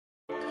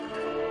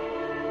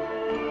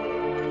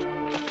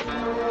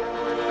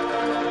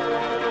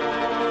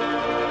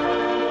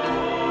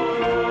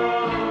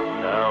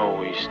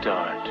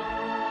start.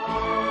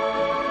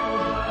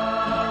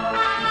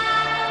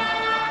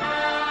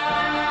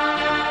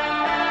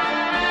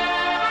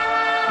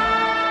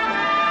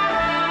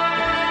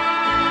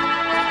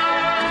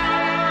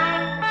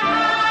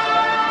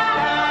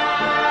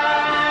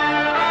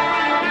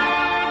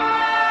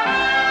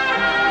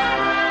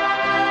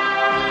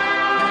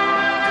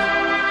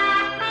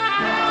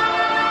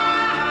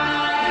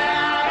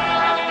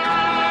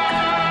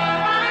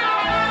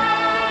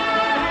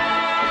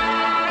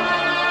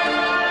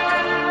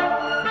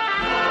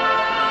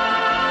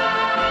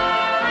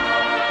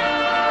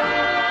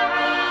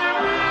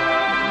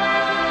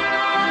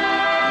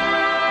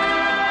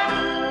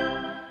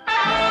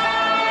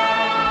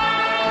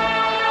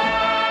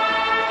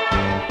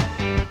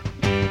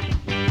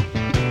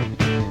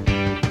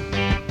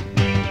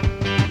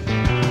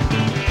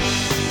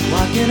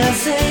 What can I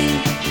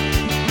say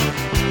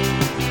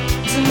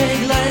to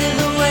make light of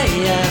the way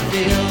I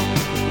feel?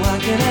 What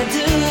can I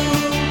do?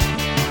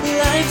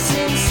 Life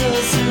seems so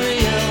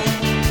surreal.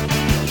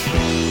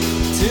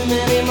 Too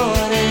many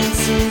mornings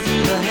seen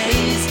through the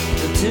haze,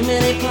 but too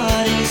many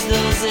parties,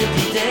 those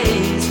empty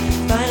days.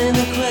 Finding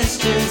the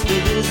questions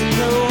but losing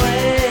the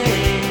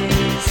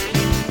ways.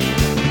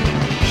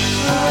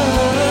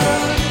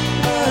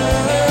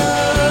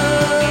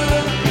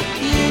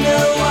 You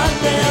know what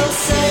they'll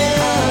say.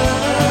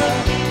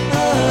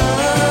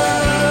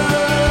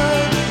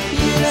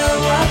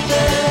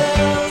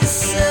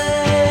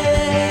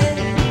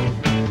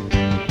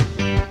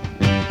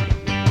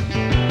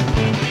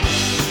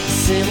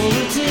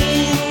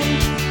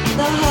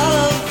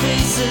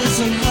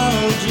 And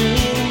hollow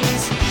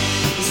dreams.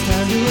 It's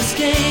time to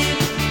escape,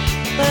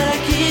 but I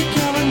keep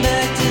coming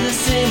back to the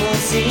same old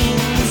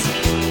scenes.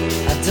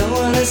 I don't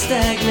wanna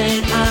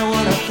stagnate, I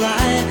wanna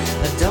fly.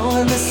 I don't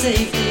want the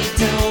safety,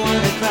 don't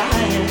wanna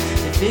cry.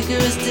 If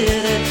Icarus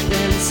did it,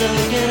 then so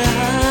can I.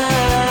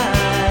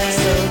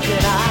 So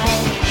can I.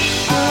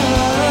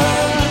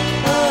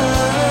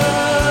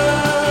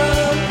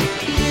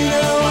 You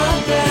know what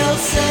they'll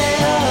say.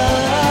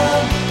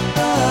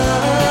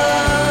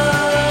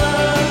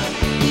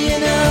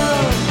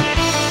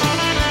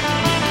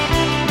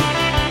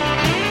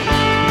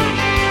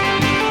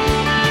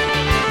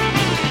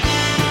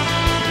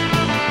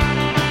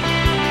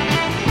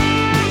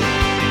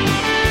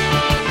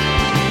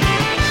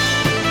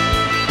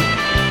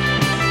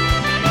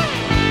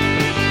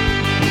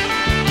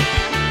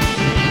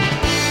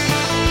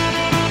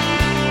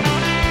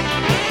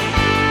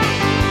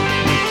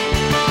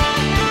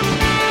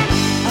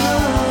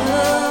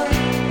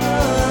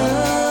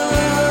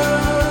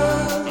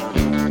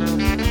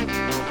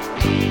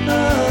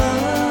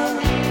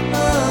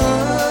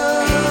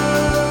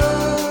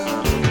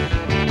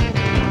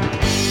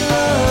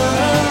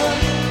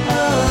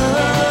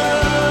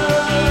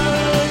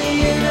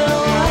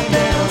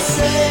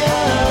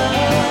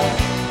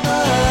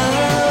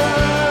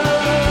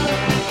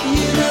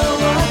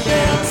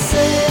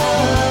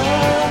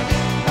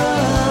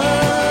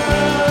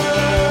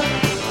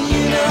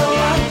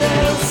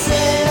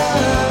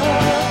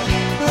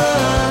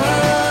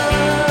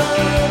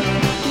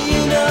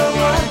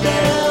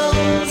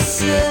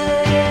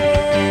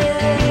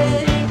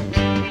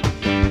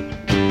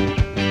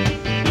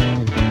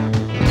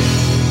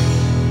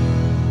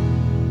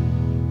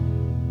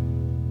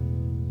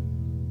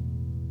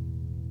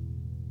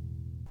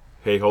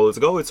 Hey ho, let's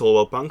go, it's All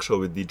About Punk Show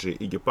with DJ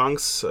Iggy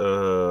Punks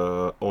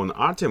on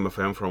RTM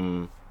FM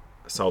from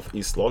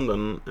Southeast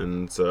London.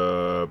 And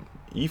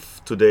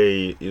if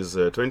today is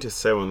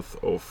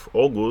 27th of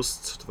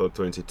August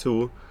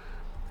 2022,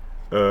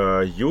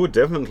 you have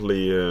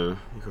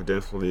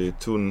definitely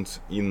tuned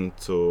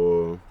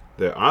into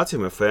the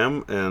RTM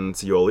FM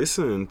and you're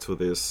listening to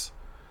this.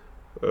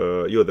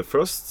 You're the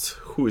first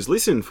who is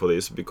listening for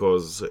this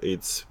because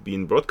it's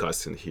been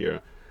broadcasting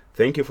here.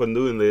 Thank you for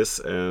doing this,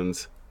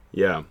 and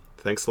yeah,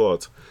 thanks a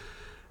lot.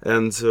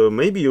 And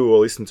maybe you will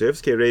listen to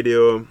FSK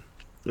Radio.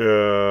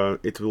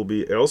 It will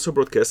be also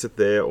broadcasted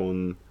there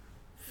on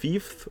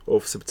 5th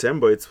of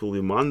September. It will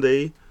be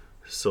Monday.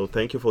 So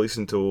thank you for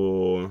listening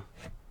to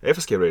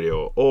FSK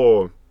Radio.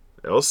 Or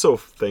also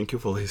thank you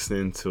for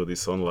listening to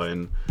this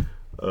online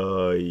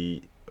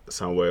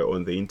somewhere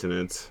on the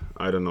internet.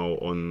 I don't know,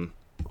 on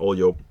all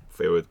your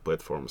favorite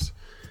platforms.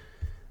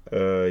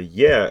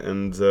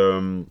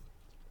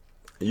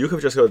 You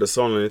have just heard a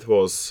song, and it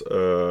was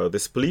The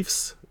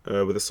Spliffs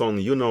with the song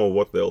You Know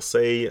What They'll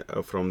Say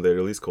from the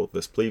release called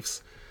The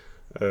Spliffs.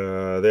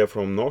 They're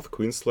from North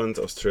Queensland,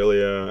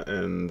 Australia,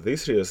 and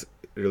this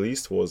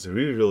release was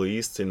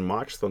re-released in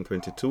March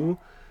 2022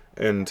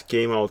 and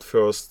came out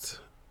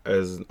first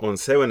as on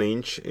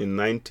 7-inch in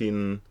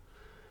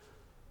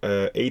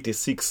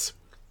 1986.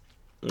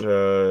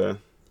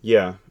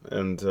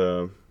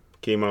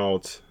 Came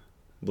out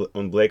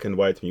on Black and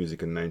White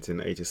Music in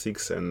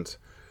 1986 and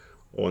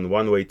on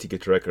One Way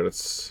Ticket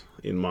Records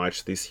in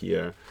March this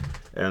year.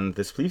 And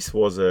The Spliffs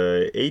was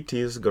a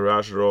 80s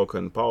garage rock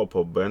and power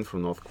pop band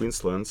from North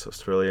Queensland,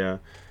 Australia,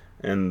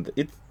 and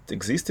it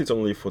existed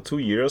only for 2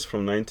 years,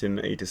 from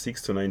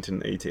 1986 to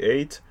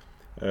 1988,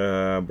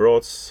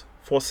 brought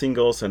 4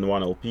 singles and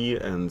 1 LP,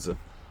 and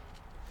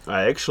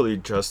I actually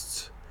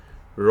just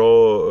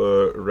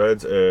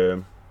read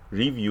a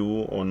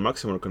review on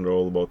Maximum Rock and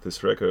Roll about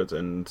this record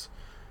and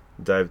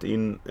dived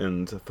in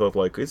and thought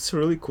like it's a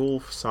really cool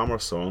summer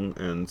song,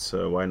 and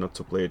why not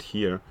to play it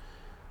here.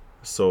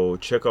 So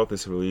check out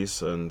this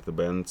release and the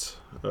band.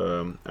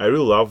 I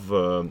really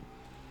love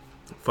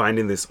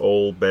finding these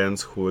old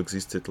bands who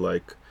existed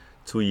like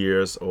 2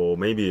 years or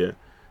maybe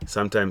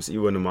sometimes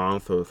even a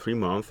month or 3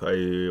 months.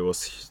 I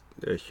was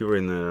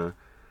hearing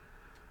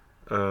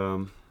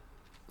one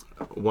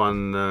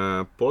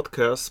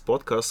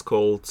podcast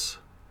called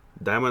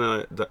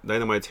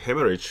Dynamite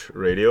Hemorrhage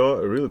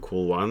Radio, a really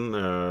cool one.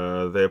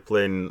 They're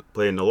playing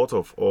a lot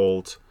of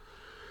old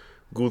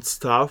good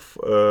stuff,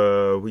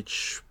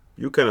 which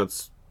you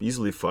cannot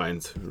easily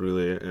find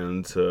really,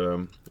 and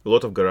a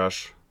lot of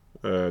garage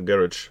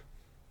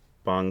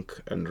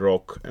punk and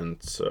rock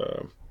and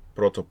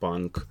proto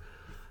punk.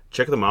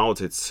 Check them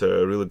out, it's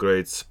a really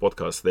great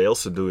podcast. They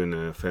also doing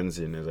a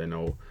fanzine, as I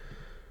know.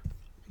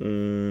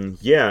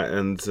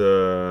 And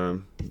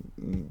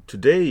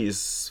today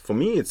is, for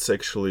me, it's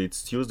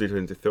Tuesday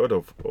 23rd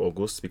of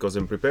August, because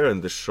I'm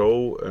preparing the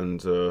show,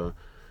 and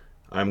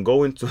I'm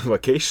going to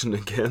vacation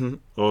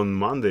again on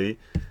Monday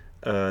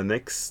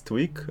next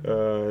week,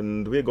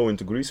 and we're going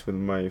to Greece with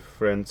my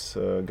friend's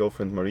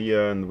girlfriend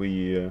Maria, and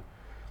we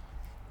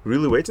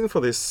really waiting for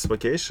this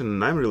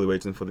vacation. I'm really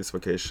waiting for this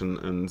vacation,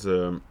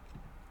 and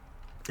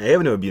I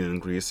have never been in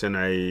Greece, and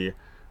I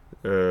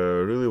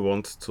really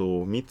want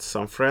to meet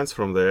some friends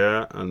from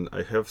there, and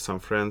I have some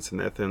friends in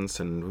Athens,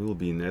 and we will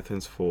be in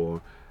Athens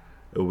for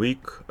a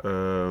week.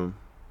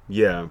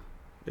 Yeah,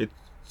 it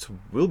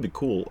will be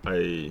cool.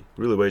 I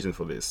really waiting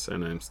for this,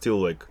 and I'm still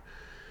like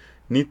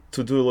need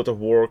to do a lot of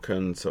work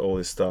and all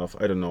this stuff.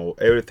 I don't know,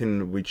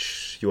 everything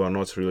which you are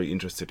not really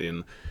interested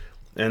in.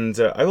 And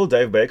I will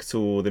dive back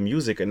to the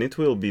music, and it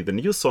will be the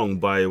new song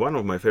by one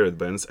of my favorite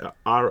bands,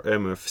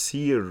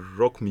 RMFC,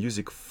 Rock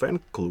Music Fan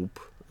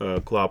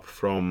Club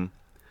from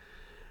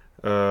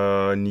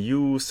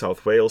New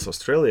South Wales,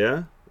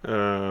 Australia,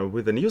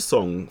 with a new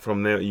song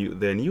from their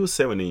new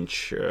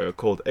 7-inch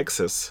called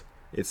Excess.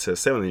 It's a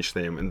 7-inch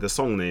name, and the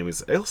song name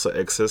is also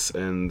Excess,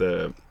 and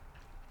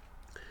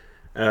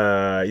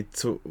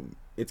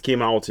it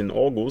came out in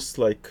August,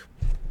 like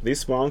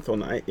this month,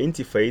 on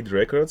Anti-Fade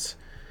Records.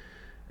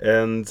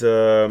 And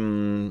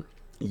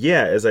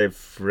as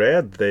I've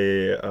read,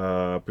 they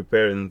are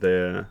preparing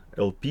the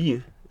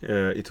LP.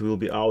 It will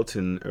be out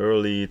in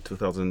early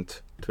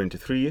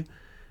 2023,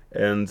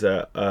 and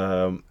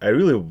I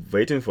really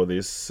waiting for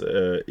this.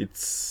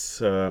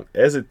 It's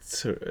as it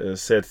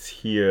said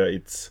here,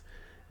 it's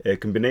a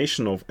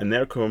combination of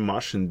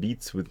anarcho-Martian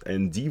beats with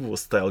Endivo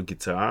style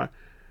guitar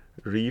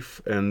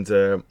riff, and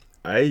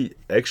I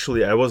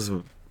was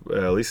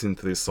listening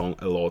to this song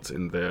a lot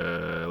in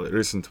the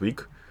recent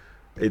week.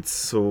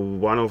 It's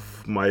one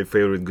of my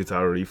favorite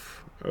guitar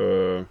riff,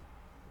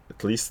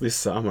 at least this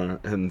summer,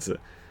 and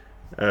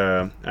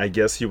I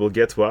guess you will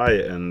get why.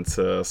 And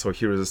so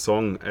here is a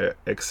song,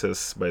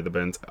 Excess, by the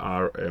band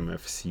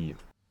RMFC.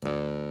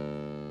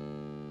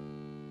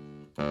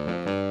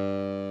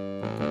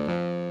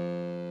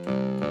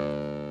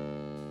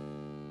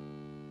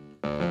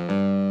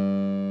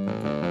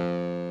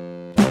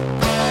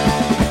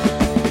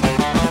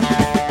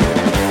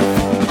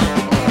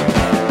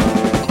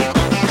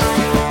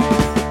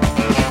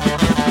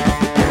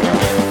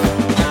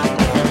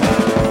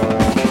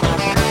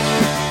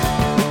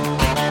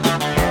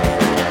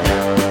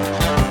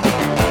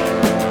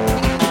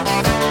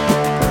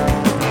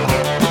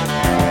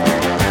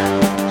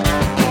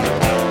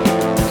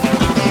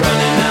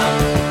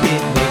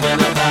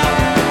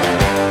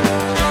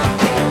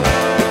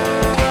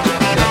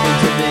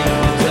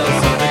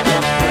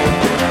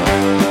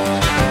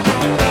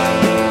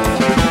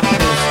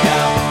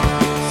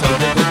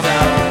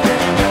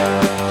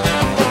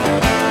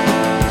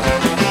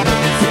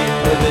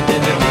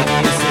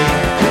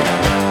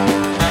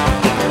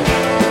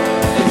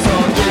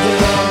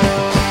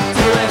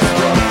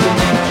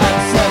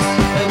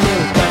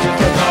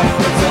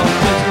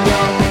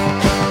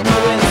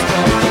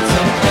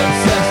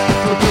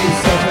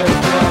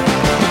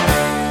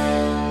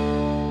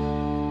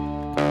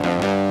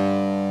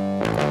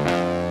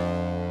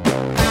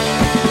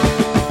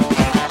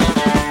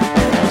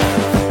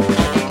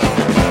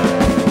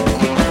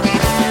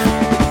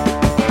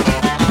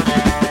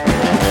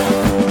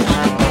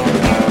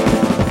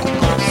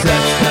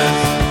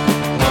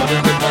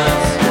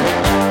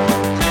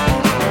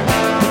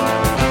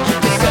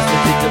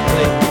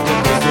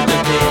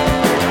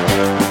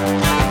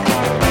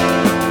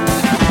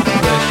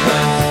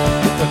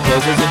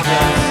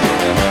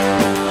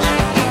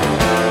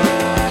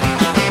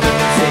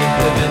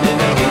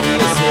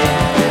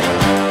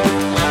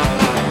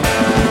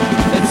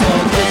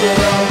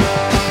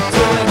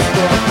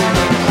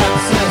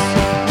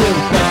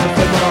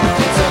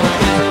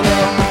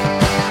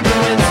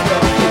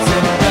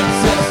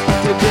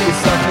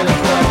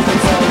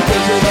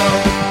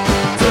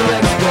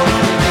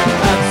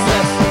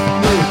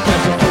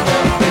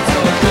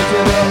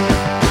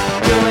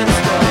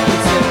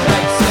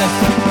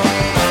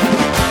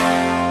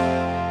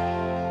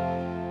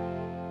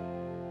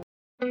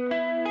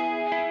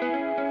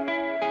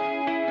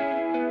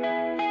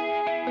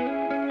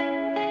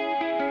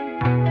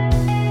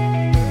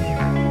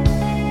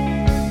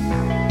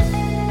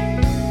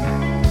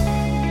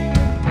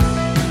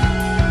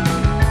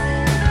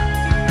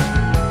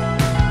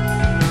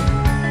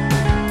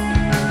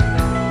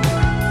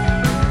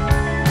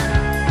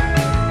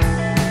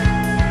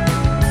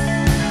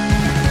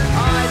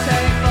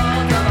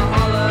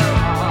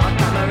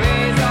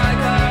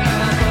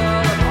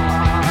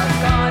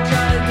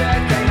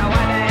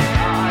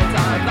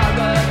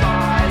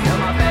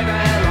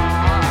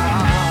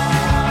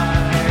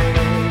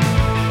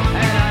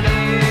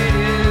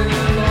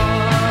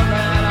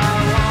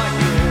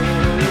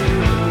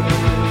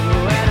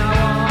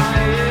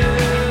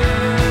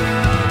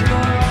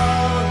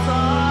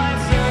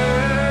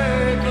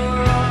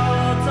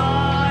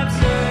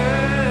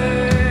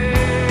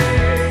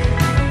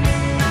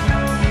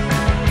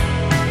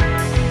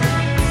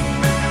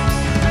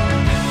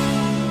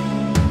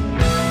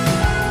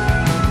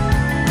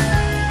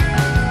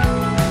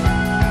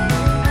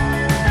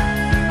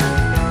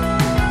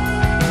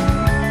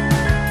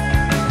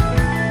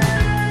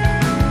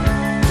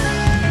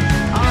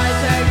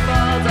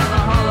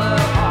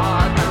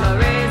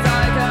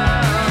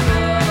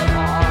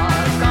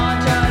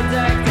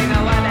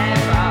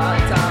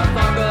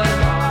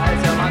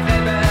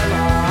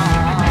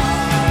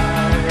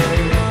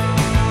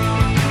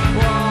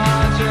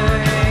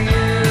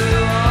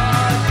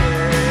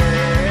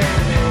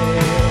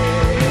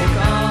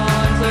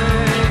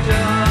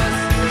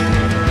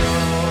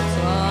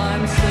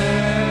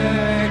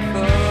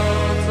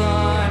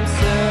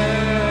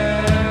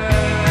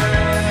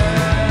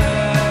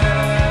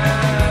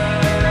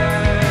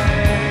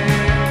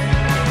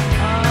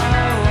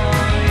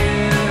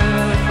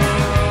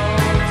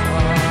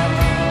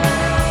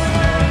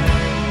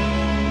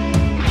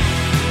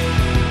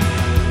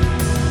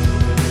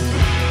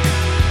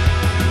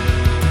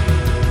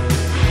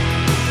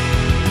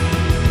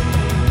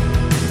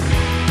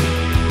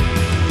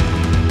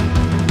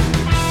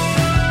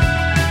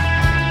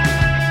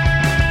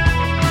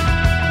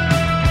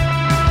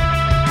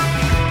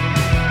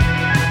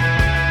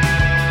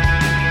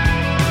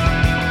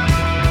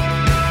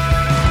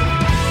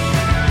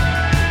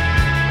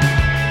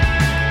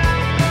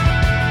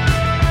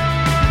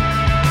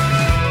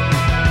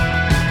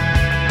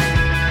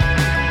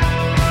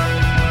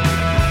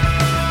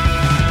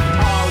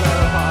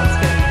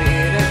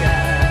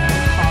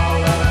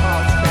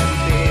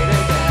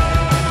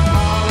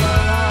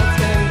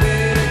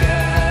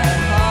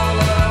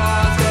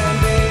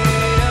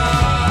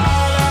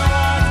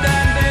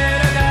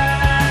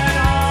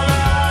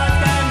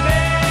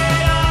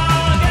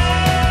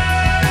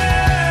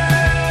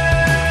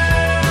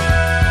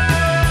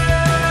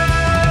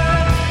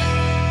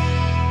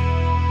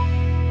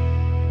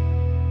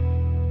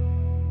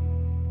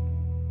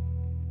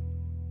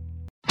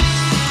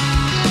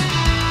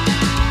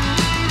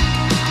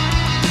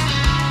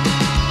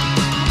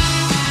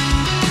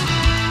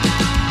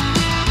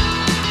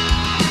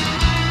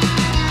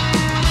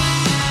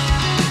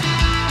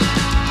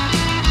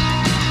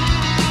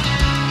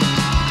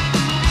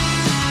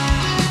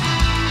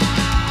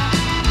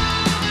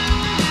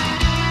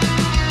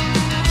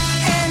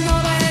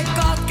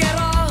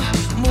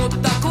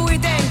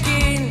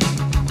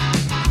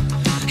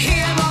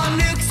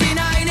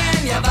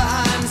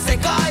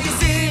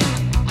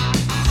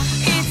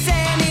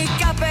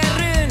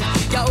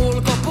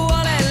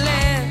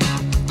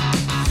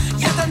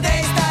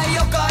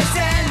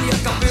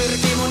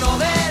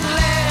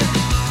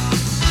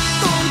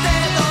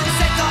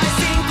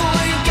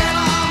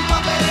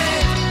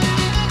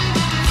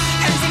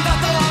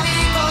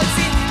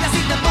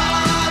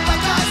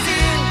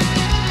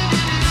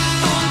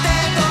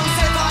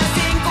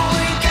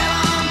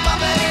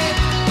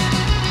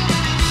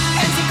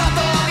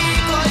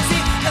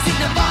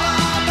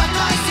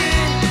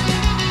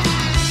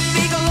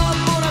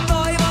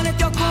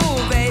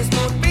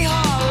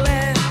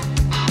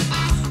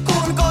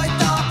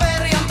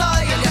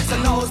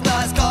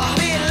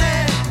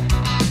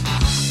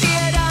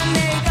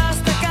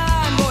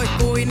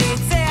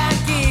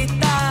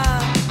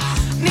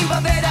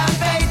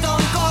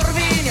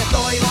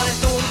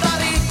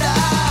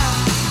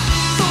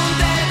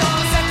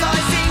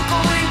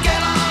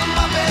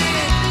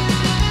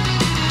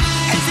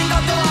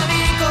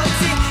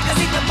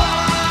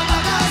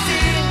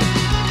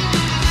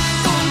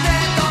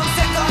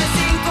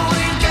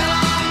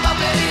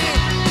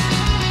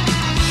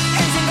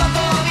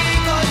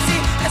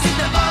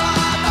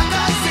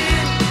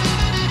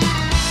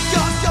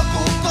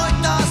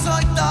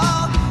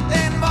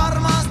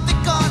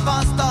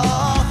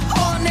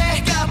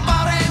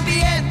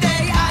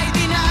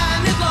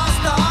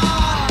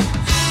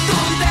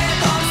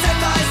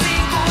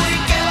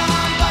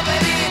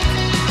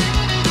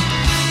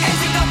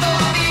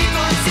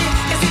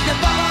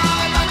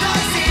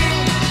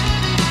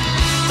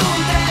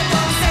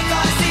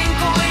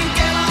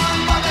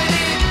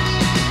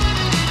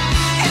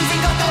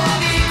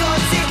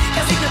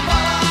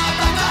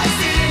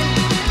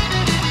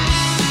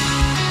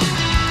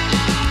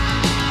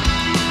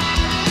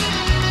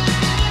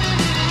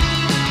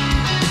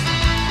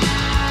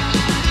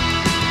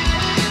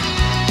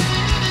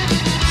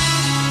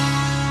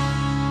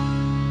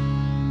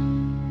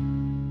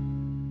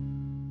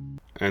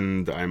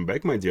 And I'm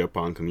back, my dear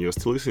punk, and you're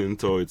still listening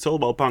to It's All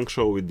About Punk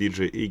Show with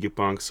DJ Iggy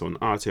Punks on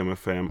RTM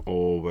FM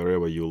or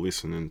wherever you're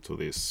listening to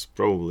this,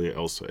 probably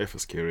also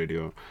FSK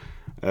Radio.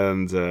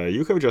 And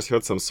you have just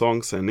heard some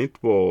songs, and it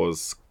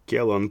was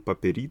Kellan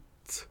Paperit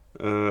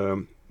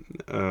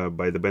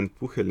by the band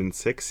Puhelin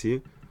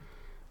Sexy.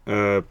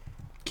 Kellan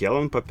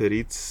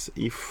Paperit,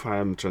 if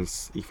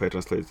I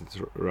translate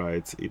it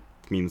right, it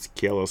means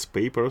Kellos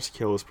Papers.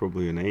 Kellos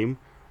probably a name,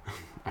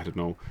 I don't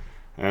know.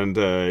 And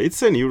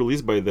it's a new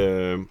release by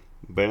the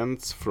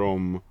bands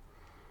from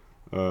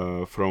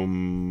Rovaniemi,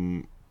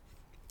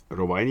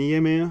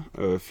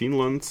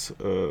 Finland.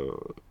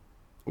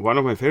 One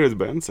of my favorite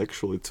bands,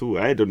 actually, too.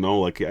 I don't know,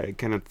 like I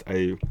can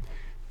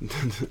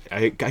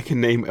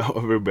name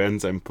every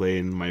bands I'm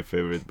playing my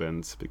favorite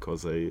bands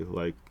because I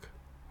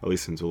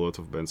listen to a lot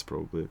of bands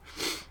probably.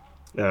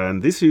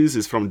 And this release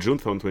is from June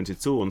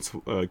 2022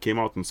 and came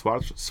out on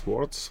Swart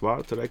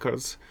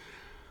Records.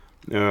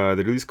 The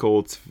release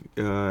called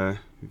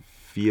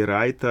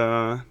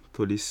Vieraita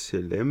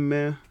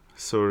Toliselemme.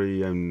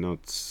 Sorry, I'm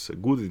not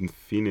good in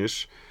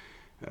Finnish,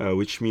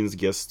 which means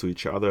guests to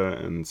each other.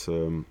 And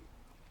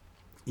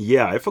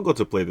yeah, I forgot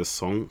to play this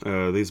song.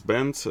 This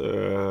band,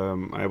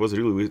 I was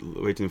really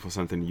waiting for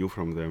something new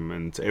from them,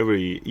 and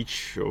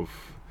each of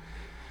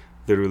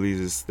the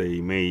releases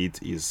they made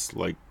is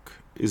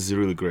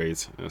really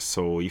great.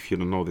 So if you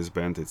don't know this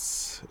band,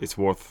 it's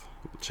worth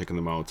checking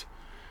them out.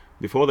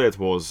 Before that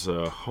was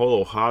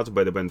Hollow Heart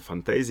by the band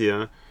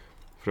Fantasia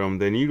from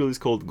the new release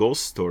called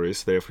Ghost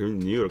Stories. They're from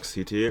New York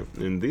City,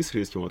 and this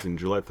release came out in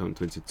July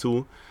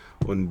 2022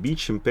 on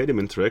Beach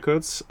Impediment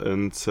Records.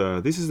 And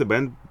this is the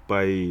band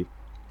by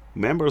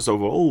members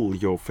of all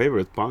your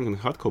favorite punk and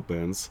hardcore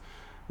bands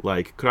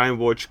like Crime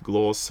Watch,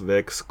 Gloss,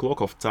 Vex,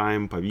 Clock of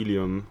Time,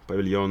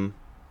 Pavilion,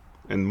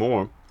 and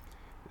more.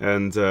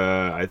 And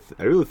I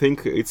really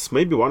think it's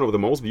maybe one of the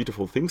most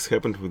beautiful things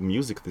happened with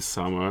music this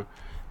summer,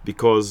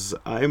 because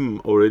I'm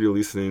already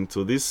listening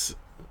to this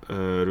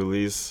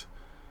release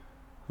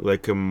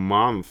like a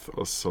month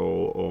or so,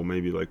 or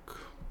maybe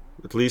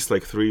at least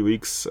 3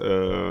 weeks,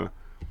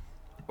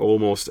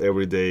 almost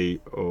every day,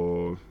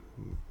 or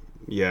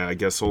yeah, I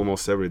guess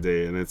almost every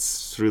day, and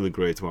it's really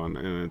great one,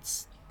 and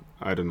it's,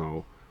 I don't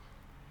know,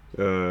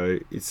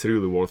 it's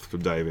really worth to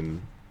dive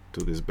in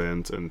to this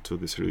band and to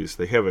this release.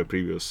 They have a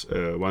previous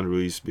one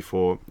release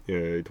before,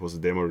 it was a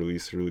demo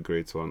release, really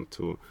great one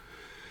too.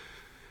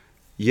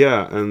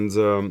 Yeah,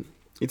 and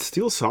it's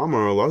still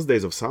summer, last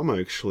days of summer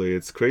actually.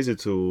 It's crazy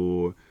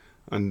to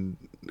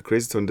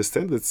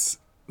understand that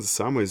the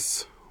summer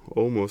is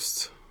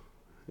almost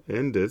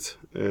ended,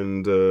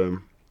 and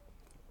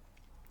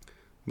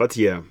but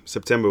yeah,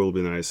 September will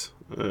be nice.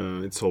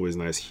 It's always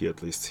nice here,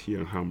 at least here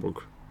in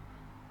Hamburg.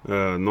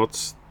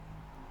 Not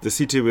the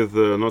city with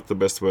not the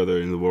best weather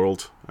in the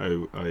world,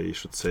 I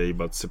should say,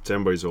 but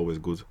September is always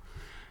good.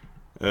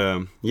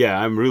 Yeah,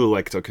 I'm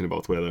really talking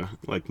about weather.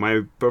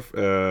 My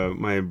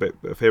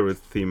favorite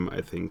theme,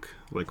 I think.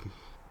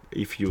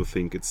 If you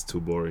think it's too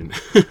boring,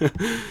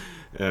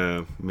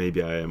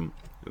 maybe I am.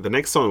 The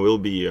next song will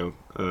be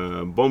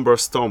Bomber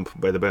Stomp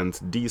by the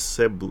band D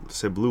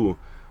Seblu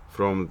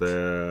from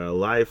the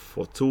Live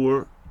for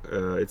Tour.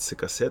 It's a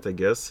cassette, I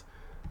guess.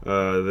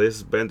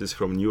 This band is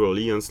from New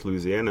Orleans,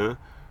 Louisiana.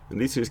 And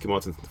this series came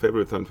out in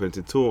February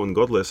 2022 on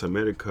Godless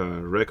America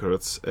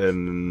Records,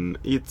 and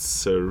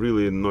it's a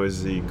really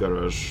noisy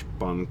garage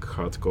punk,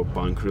 hardcore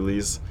punk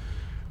release.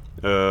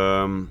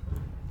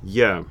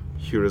 Yeah,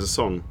 here is a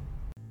song.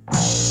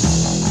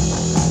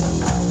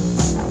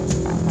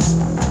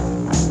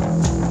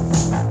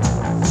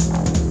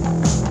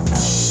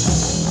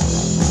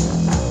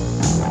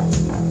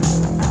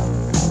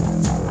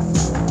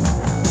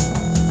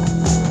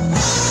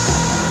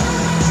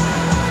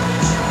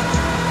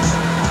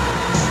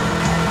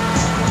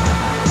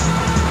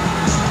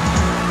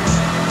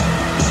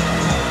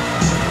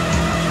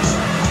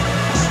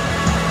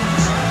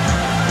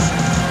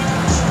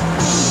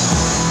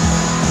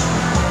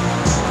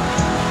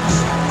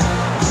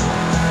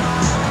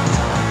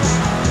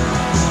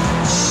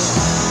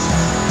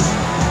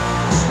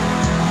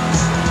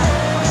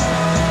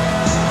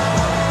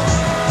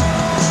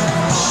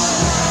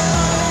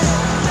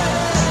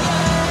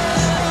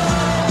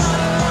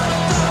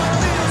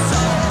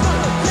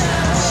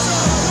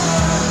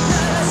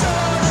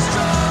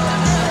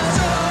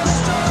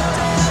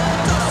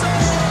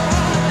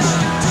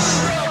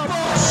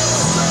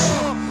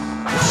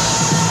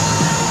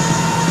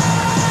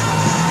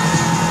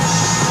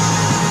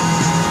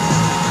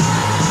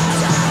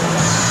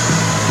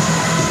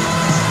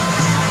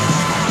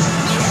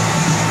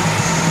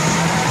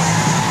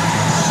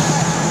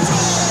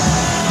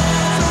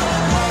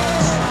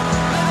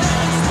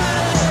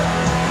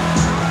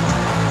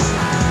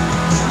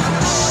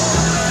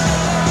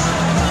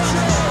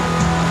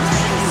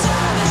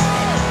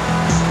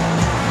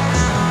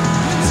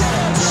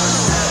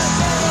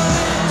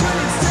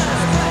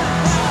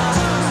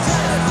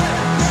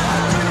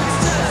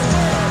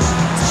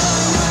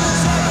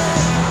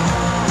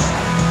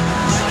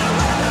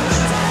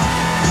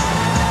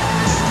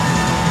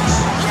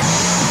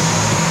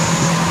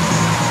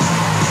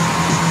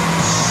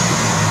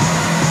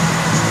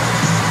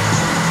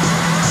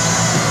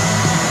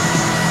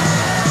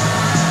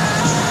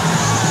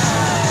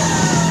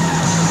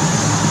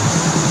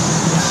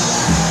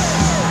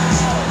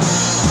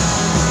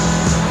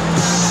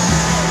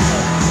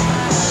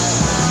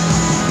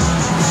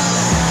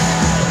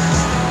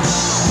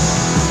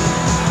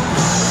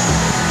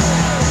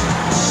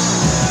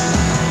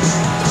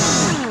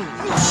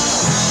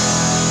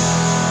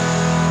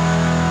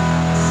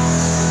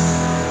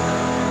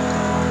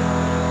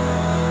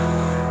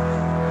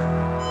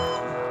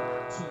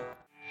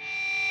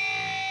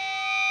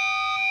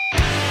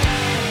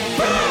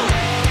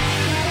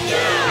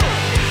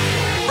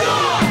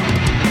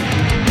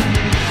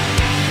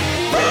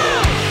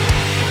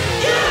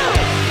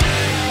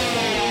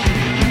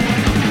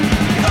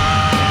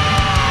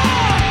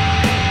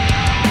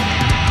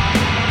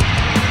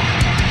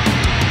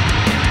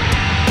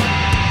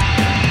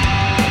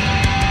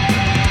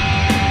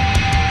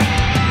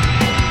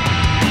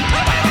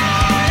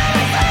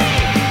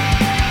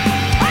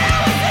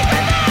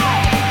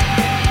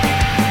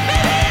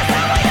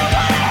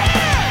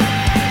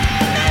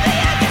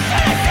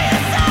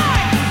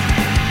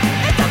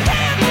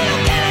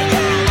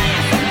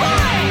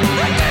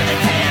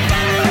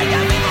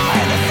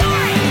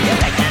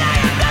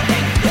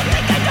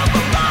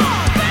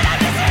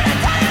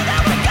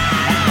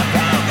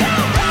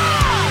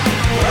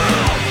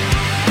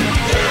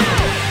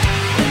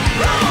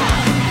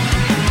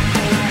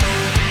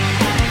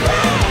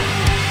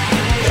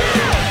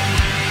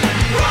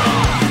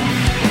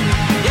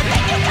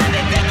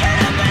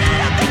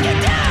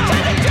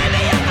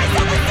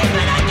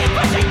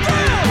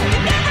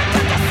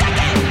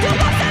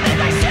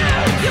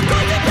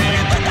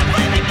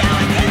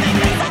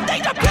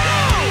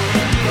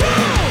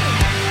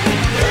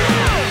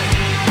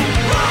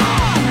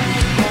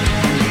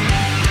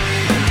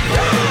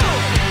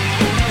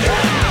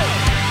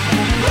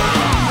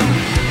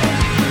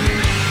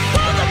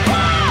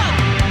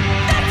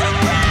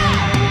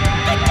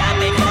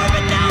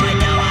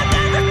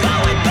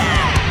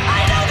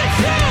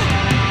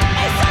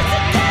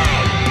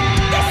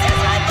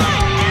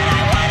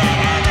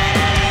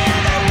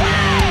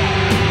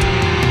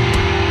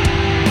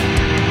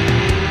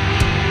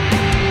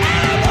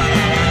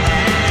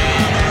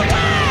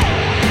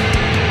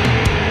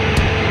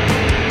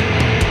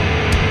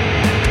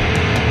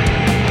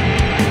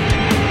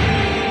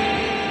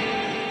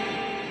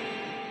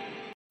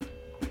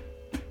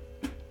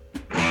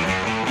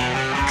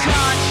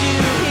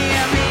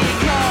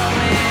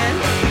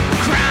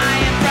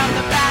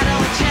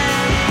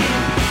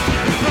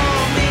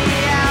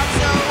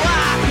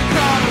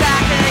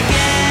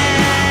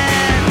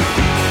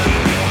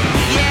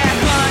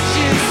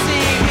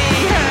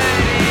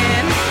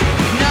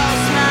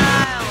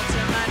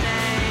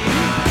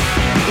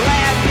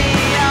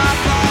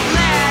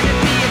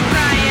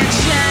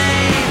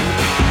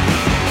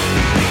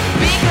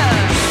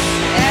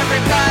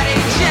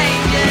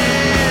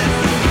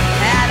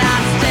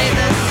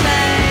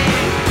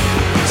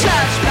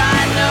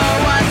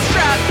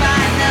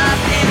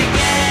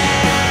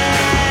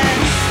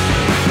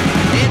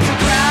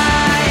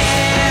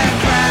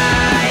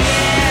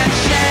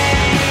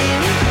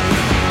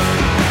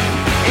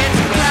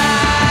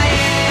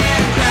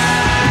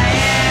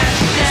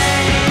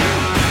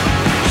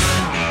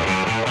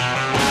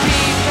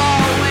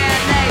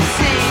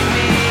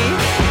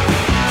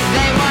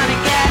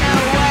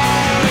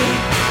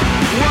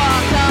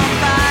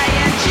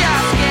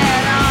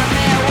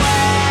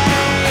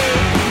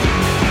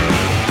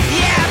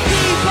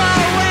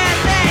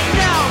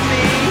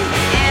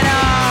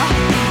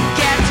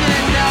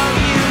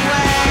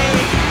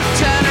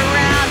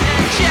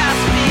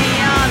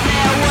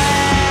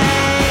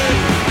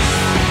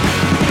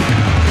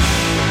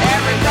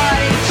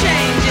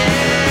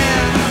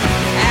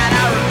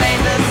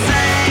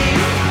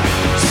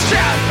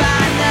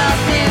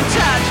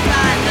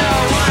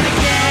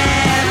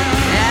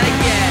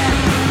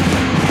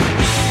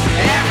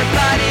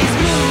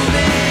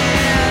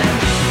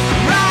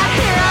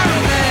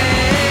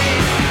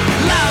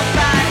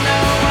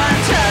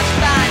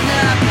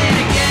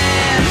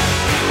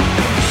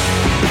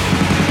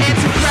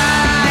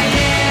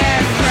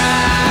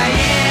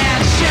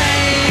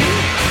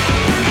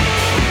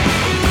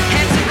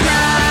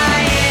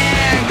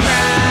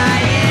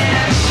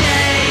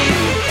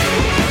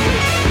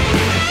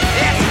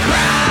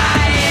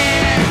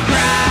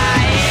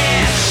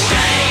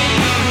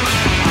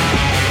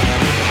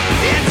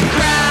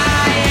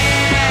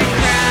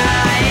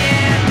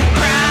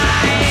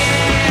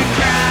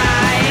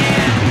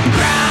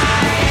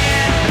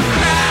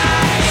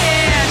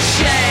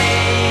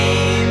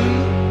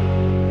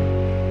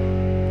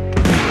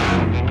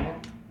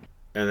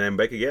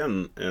 back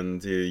again,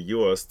 and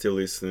you are still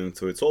listening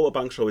to It's All a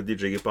Punk Show with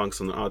DJ Iggy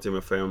Punks on Artyom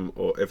FM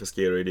or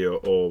FSK Radio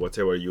or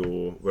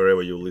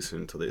wherever you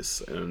listen to this.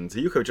 And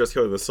you have just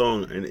heard the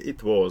song, and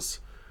it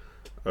was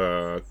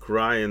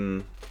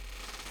Crying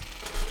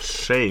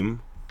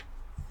Shame,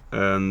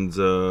 and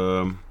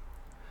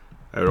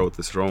I wrote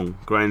this wrong.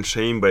 Crying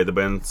Shame by the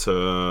band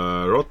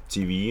Rot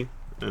TV,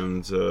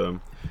 and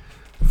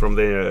from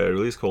their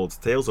release called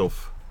Tales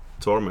of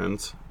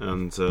Torment,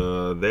 and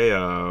they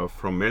are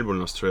from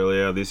Melbourne,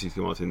 Australia. This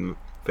came out in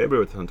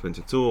February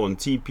 2022 on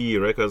TP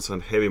Records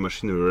and Heavy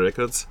Machinery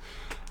Records.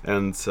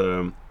 And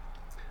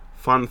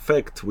fun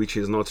fact, which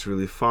is not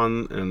really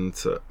fun, and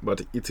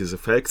but it is a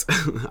fact.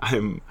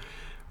 I'm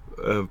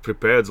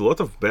prepared a lot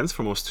of bands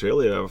from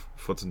Australia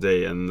for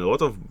today, and a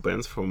lot of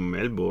bands from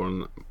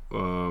Melbourne,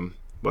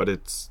 but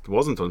it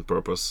wasn't on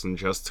purpose and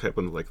just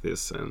happened like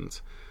this. And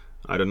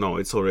I don't know,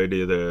 it's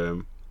already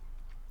the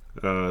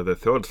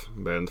third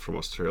band from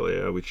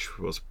Australia which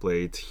was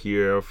played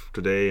here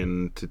today,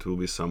 and it will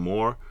be some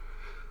more.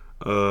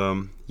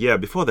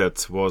 Before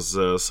that was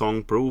a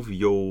song Prove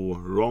You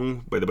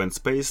Wrong by the band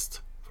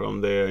Spaced from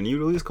their new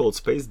release called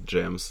Space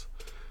Jams.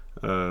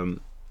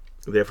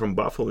 They're from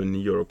Buffalo in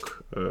New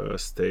York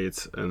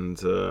State, and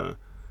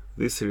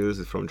this release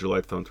is from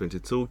July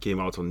 2022, came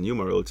out on New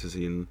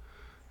Morality,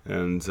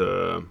 and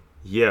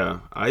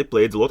I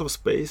played a lot of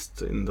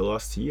Spaced in the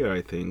last year,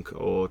 I think,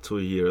 or 2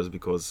 years,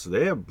 because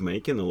they are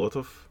making a lot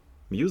of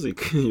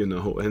music,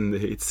 and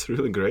it's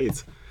really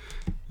great.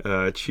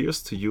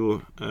 Cheers to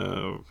you,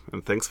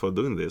 and thanks for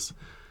doing this.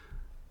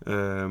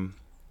 I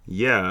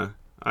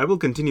will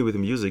continue with the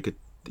music.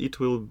 It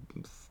will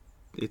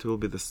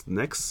be this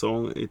next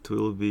song. It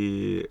will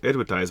be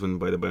Advertisement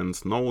by the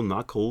band No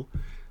Knuckle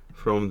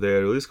from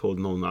their release called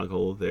No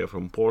Knuckle. They are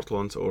from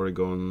Portland,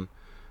 Oregon.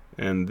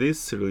 And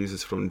this release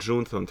is from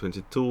June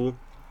 2022.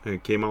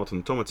 It came out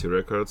on Tomati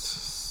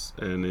Records,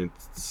 and it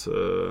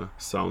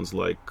sounds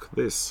like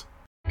this.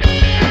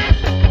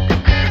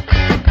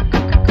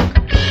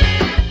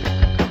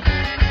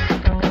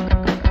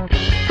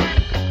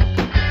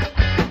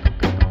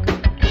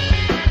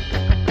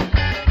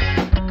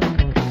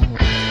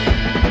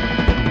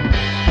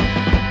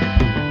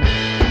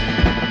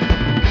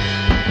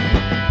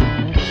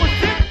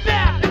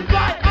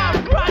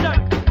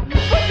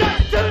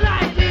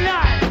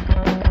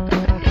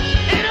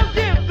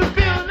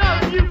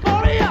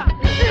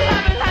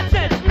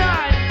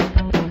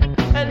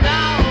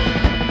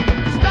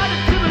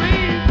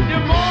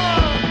 More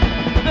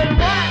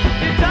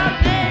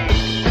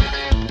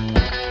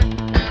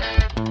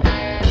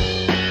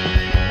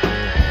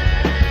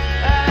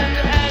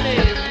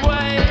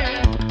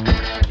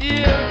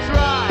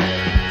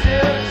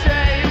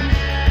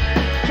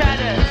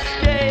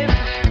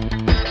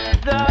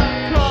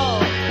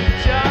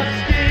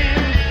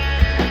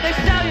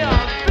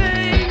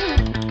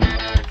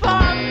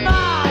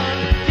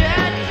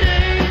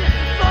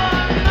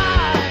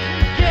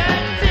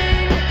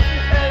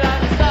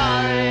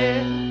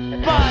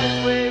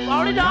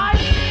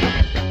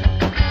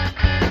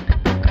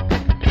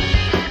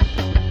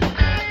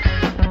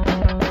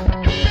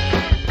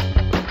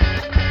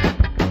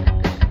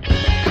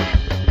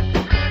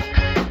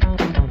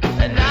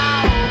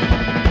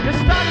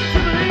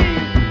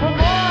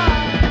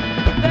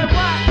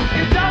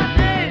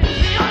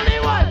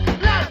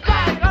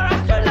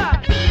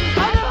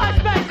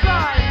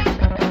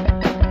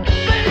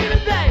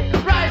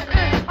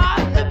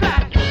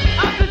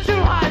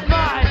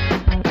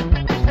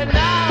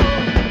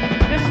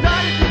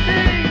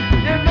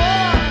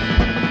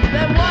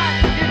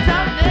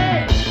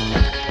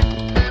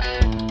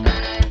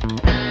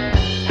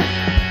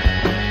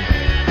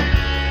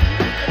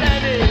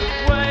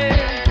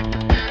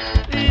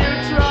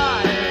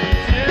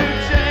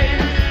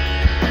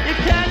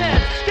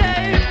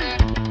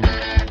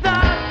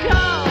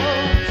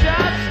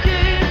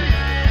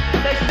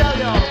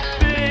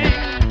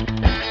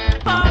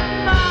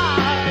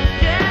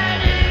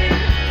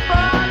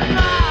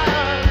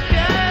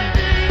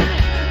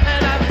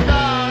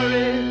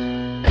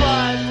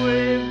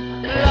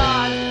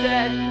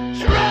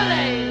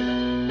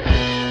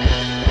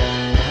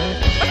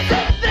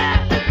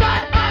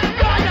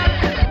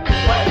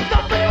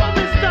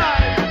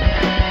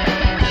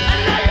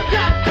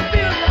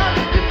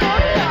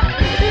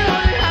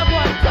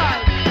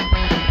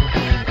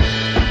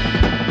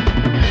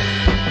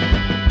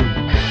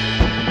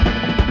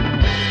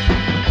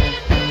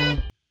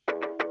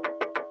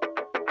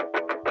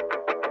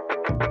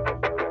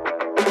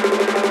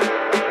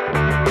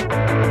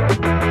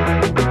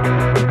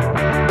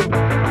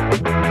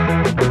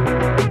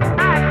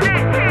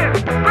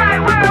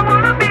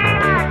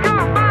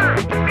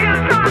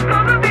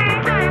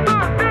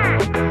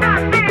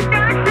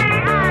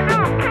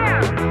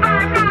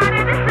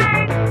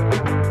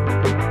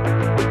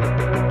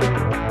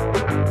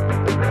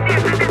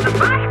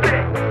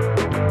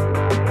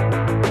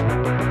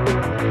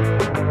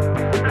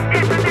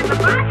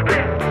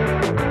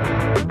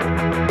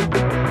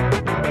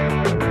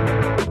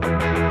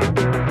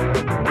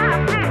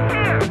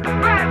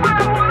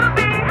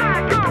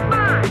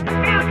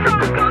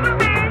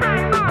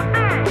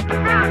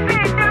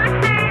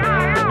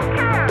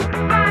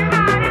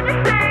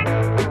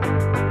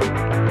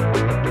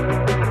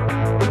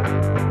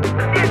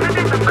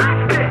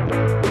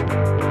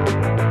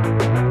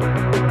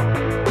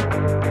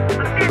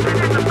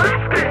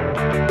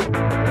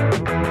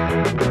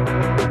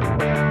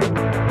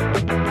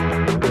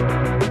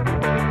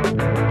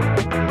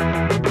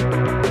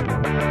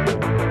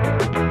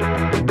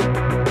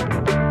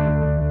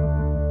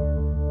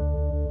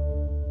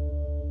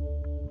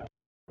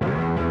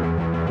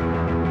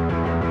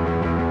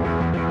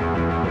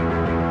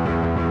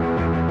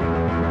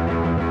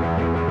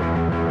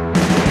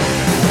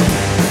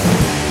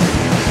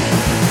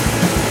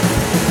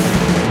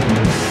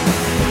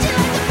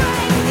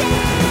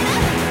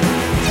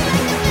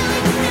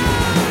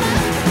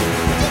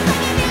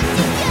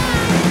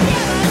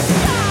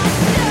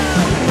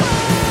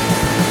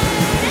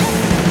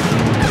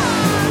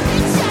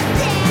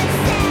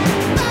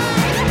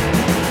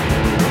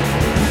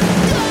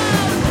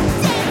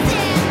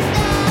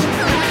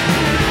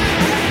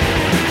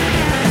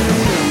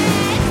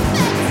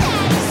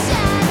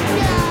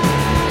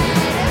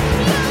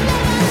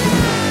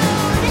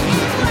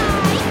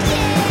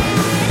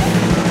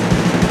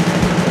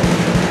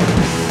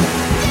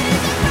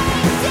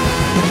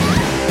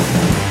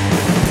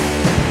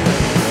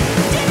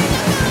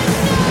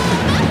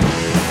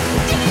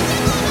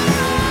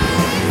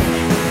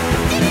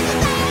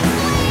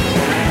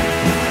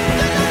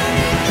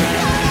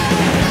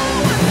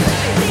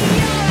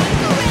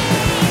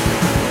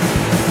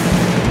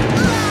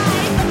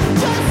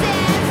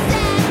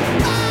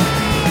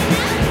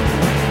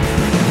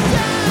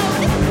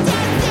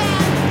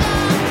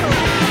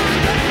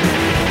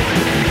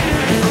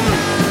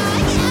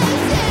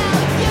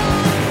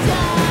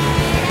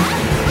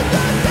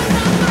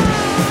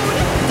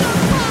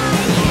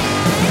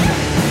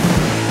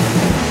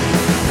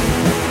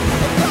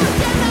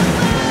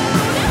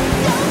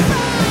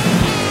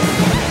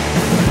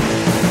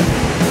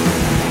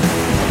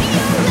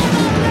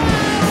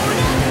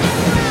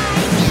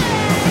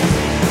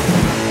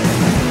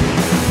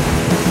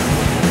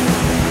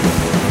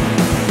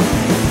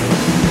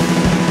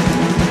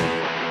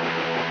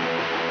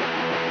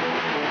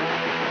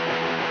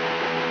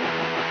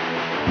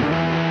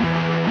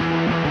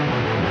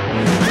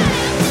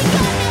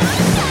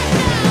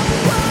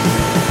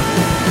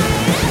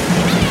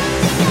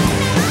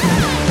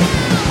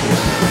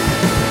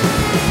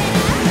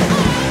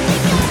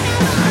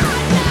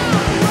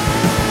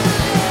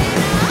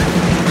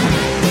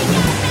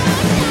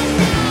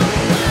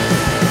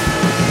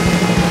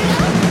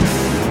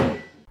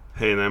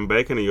Hey, and I'm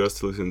back, and you're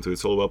still listening to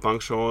It's All About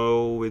Punk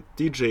Show with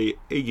DJ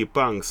Iggy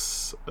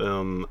Punks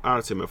on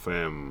Artyom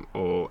FM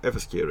or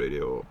FSK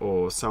Radio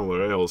or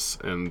somewhere else.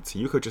 And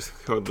you have just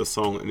heard the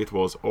song, and it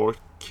was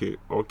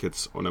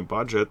Orchids on a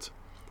Budget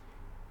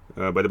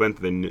by the band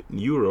The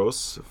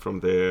Neuros from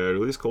their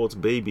release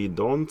called Baby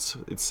Don't.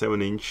 It's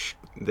 7-inch.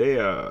 They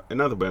are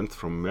another band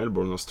from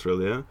Melbourne,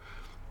 Australia.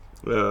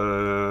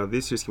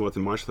 This release came out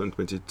in March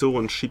 2022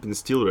 on Shipping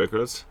Steel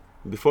Records.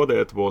 Before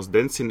that was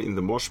Dancing in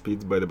the Mosh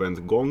Pit by the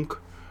band Gong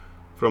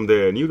from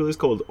their new release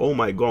called Oh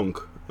My Gong.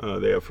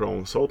 They are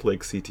from Salt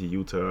Lake City,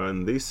 Utah,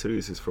 and this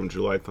release is from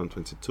July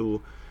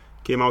 2022.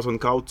 Came out on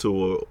Cow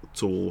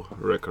Tool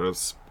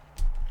Records.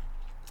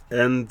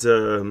 And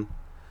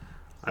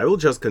I will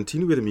just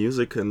continue with the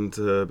music, and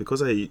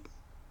because I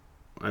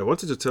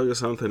wanted to tell you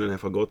something and I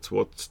forgot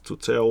what to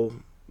tell,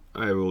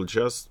 I will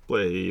just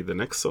play the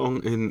next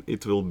song, and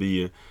it will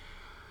be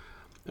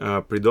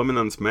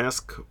Predominant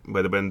Mask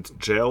by the band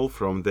Gel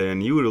from their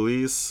new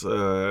release.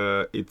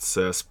 It's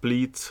a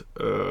split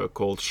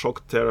called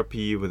Shock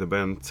Therapy with the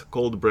band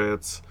Cold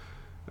Breads.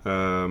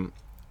 The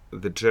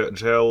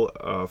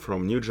Gel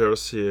from New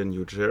Jersey.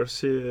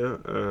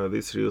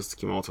 This release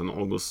came out in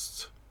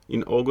August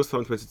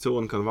 2022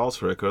 on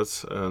Canvas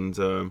Records,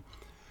 and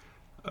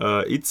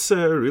it's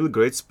a really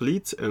great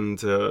split, and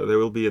there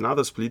will be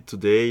another split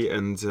today,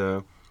 and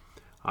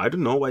I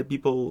don't know why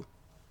people...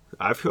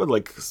 I've heard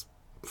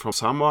from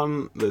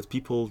someone that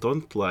people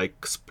don't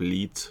like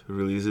split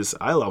releases.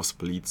 I love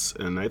splits,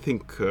 and I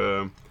think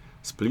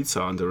splits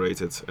are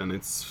underrated, and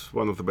it's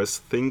one of the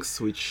best things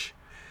which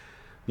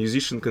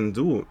musician can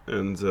do.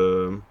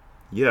 And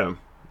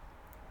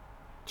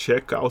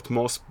check out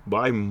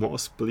buy more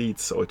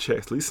splits, or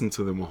listen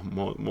to the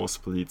more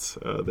splits.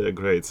 They're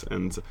great.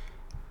 And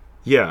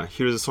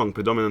here's a song,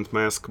 Predominant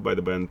Mask by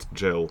the band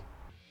Gel.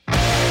 Cause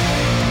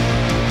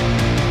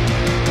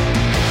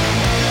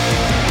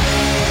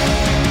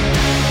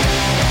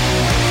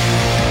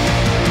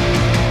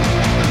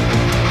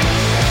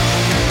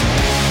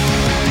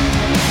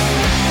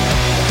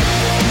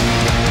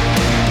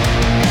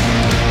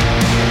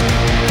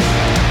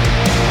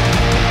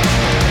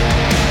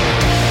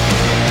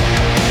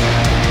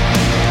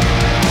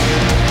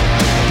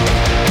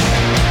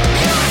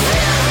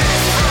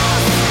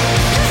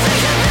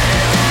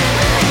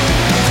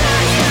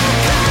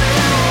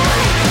I can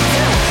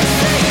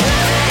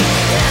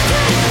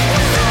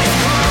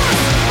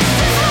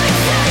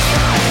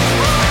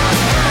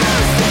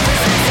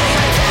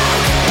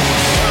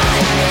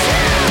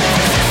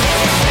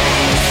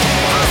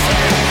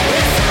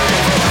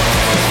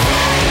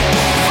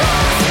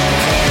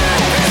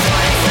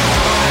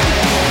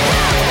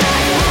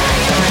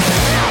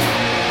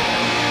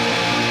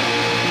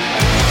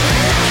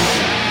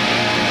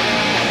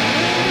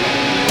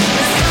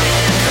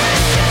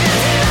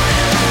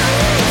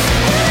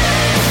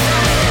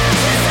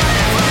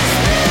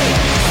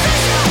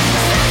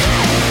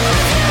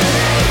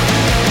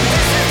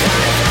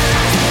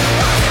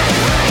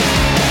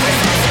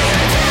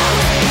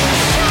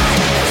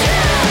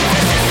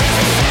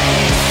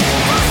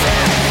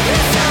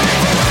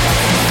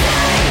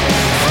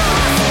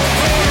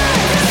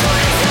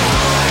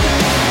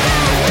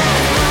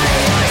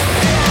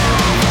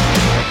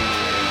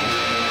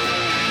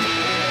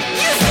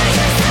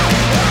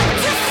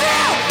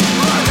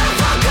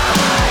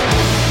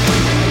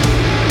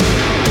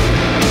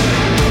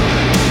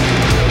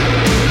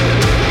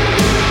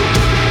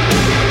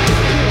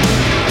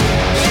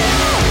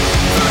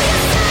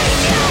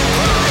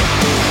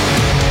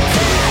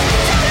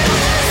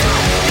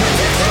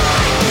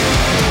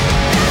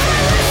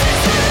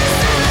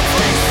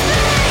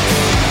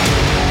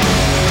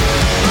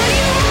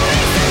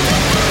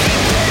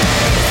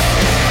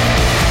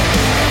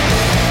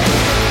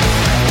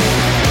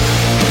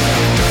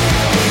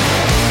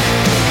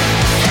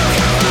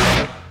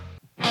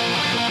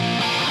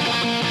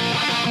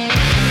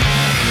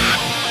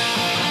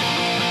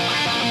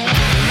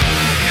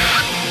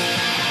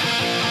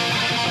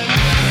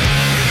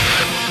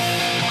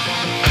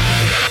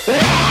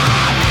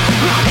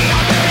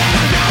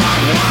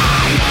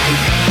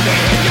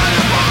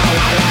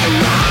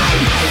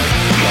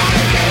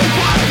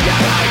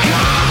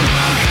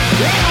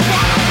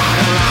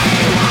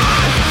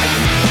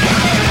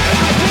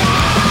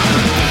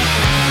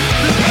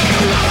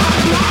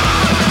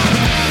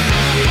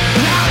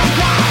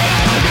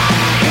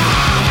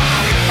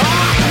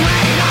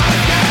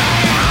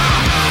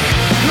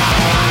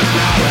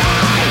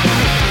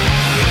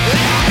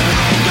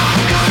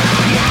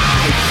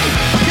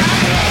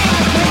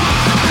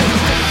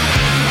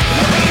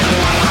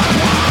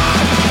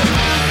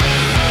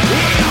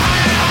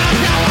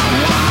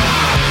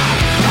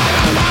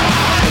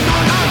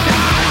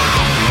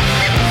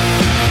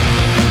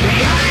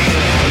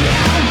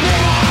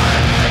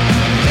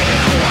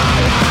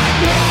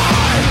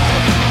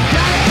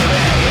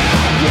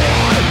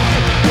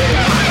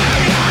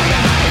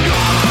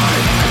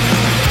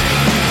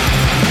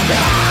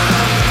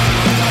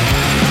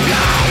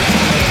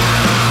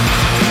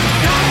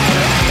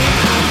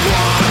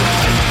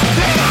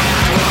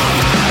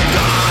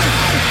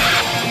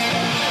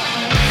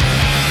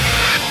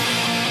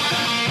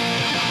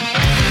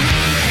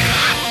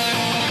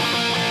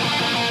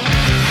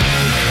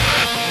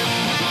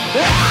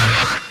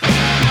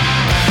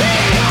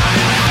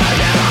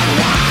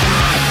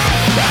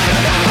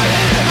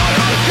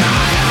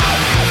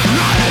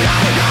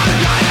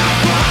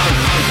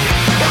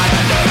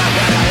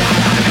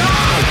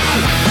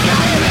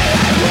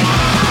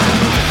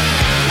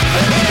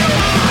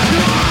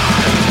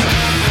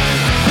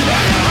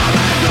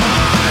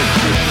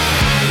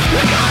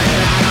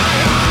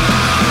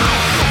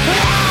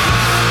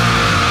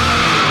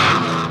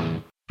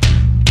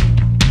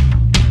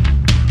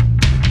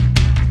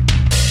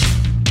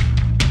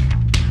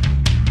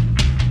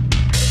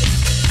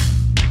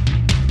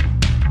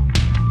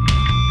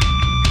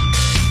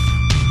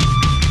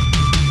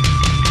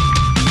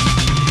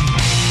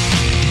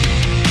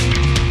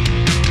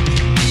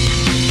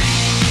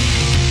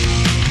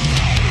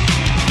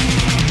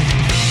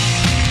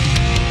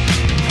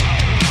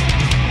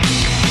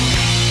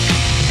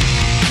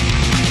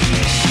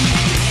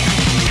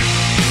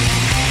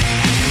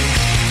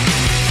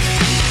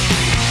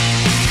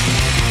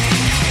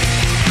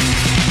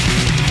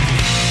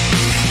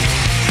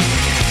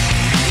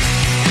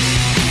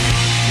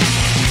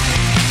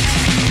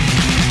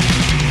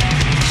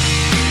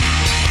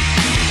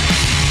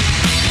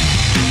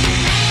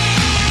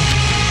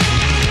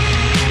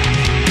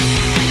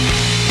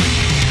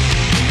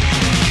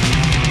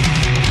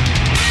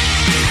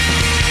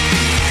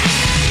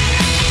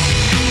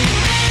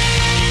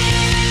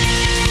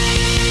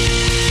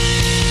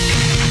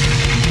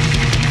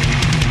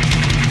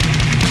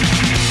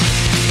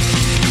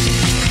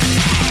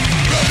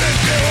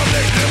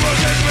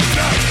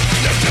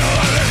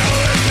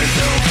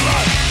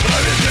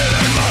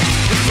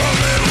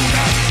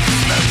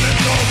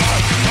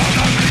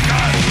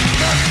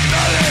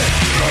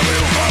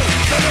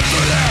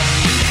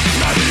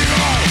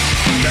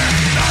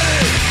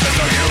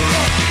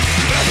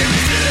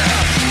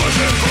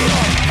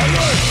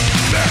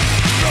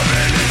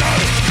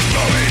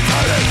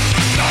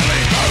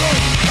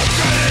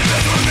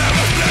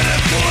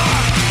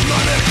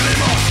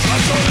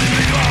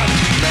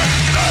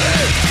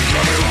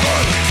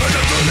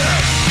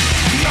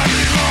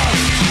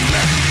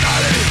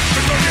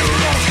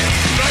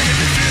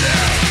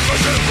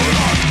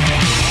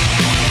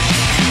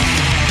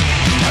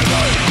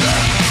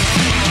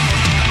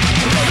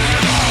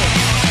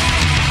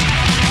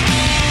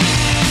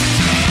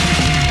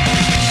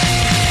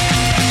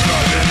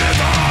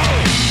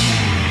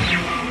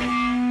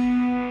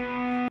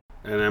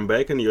I'm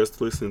back and you're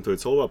still listening to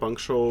It's All About Punk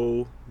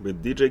Show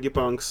with DJ Iggy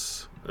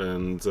Punks,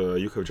 and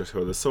you have just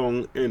heard the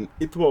song, and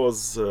it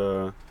was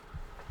the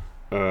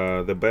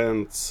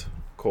band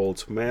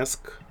called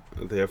Mask.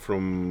 They're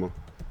from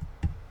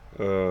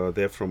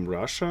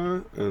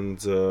Russia,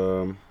 and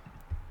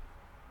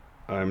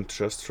I'm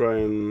just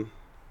trying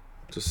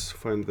to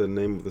find the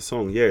name of the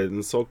song. Yeah,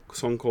 it's a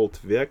song called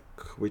Vek,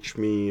 which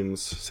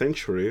means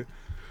century.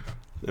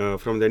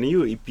 From the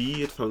new EP,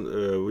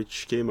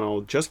 which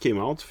just came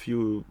out a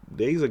few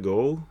days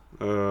ago.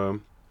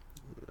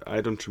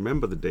 I don't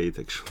remember the date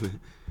actually.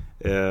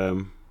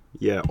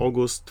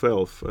 August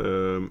 12th.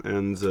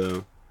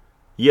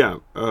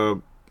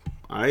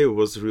 I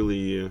was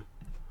really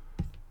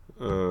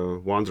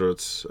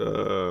wondered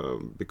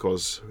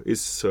because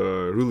it's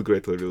a really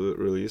great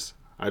release.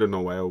 I don't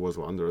know why I was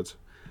wondered.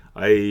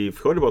 I've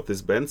heard about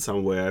this band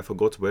somewhere. I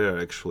forgot where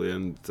actually,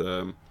 and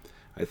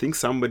I think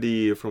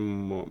somebody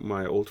from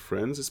my old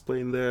friends is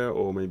playing there,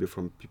 or maybe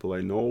from people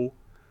I know.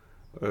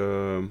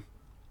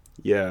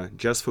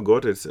 Just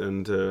forgot it,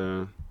 and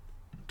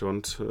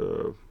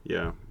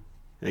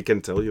I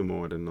can tell you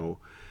more, I don't know.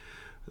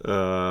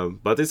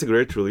 But it's a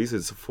great release.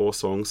 It's 4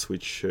 songs,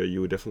 which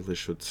you definitely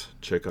should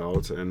check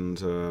out,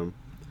 and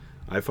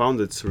I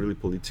found it's really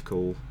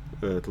political,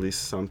 at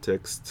least some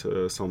text,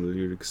 some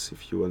lyrics.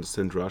 If you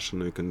understand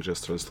Russian, you can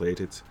just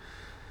translate it.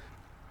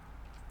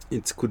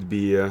 It could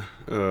be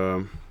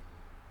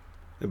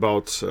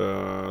about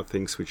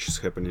things which is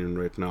happening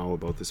right now,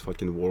 about this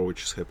fucking war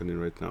which is happening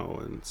right now,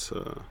 and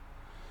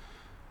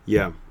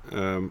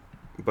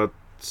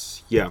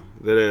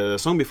the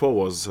song before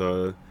was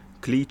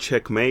Klee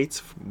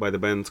Checkmate by the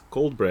band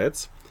Cold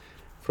Breads,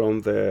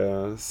 from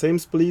the same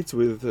split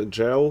with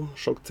Gel,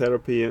 Shock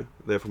Therapy.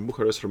 They're from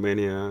Bucharest,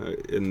 Romania,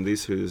 and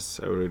this is,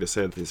 I already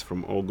said, this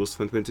from August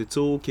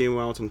 2022, came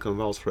out on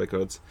Convulse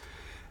Records.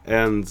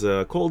 And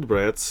Cold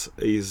Breads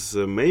is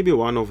maybe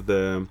one of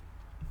the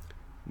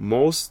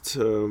most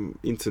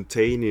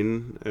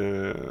entertaining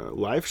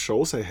live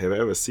shows I have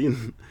ever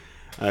seen.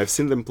 I've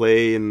seen them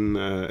play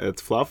at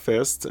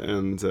Flubfest,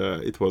 and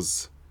it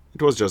was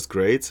just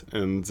great.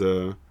 And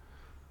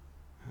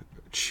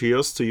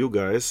cheers to you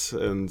guys,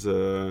 and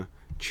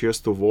cheers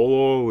to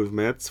Volo with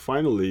Matt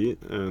finally.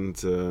 And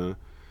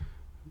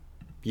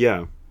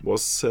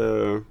was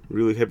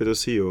really happy to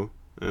see you,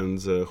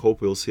 and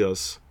hope we'll see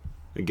us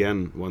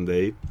again one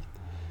day.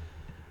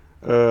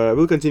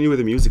 We'll continue with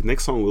the music.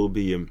 Next song will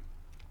be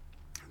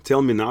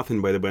Tell Me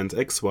Nothing by the band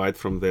X-White,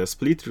 from their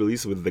split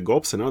release with the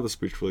Gops, another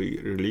split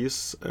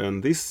release.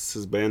 And this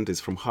band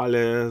is from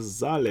Halle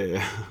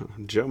Saale,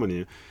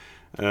 Germany.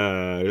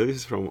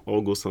 Release from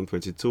August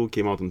 2022,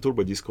 came out on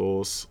Turbo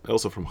Discos,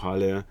 also from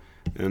Halle.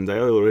 And I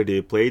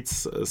already played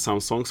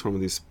some songs from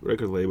this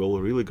record label.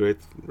 Really great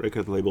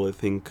record label. I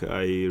think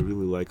I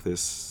really like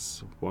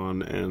this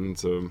one. And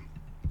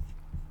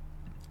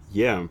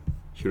here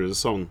is a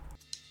song.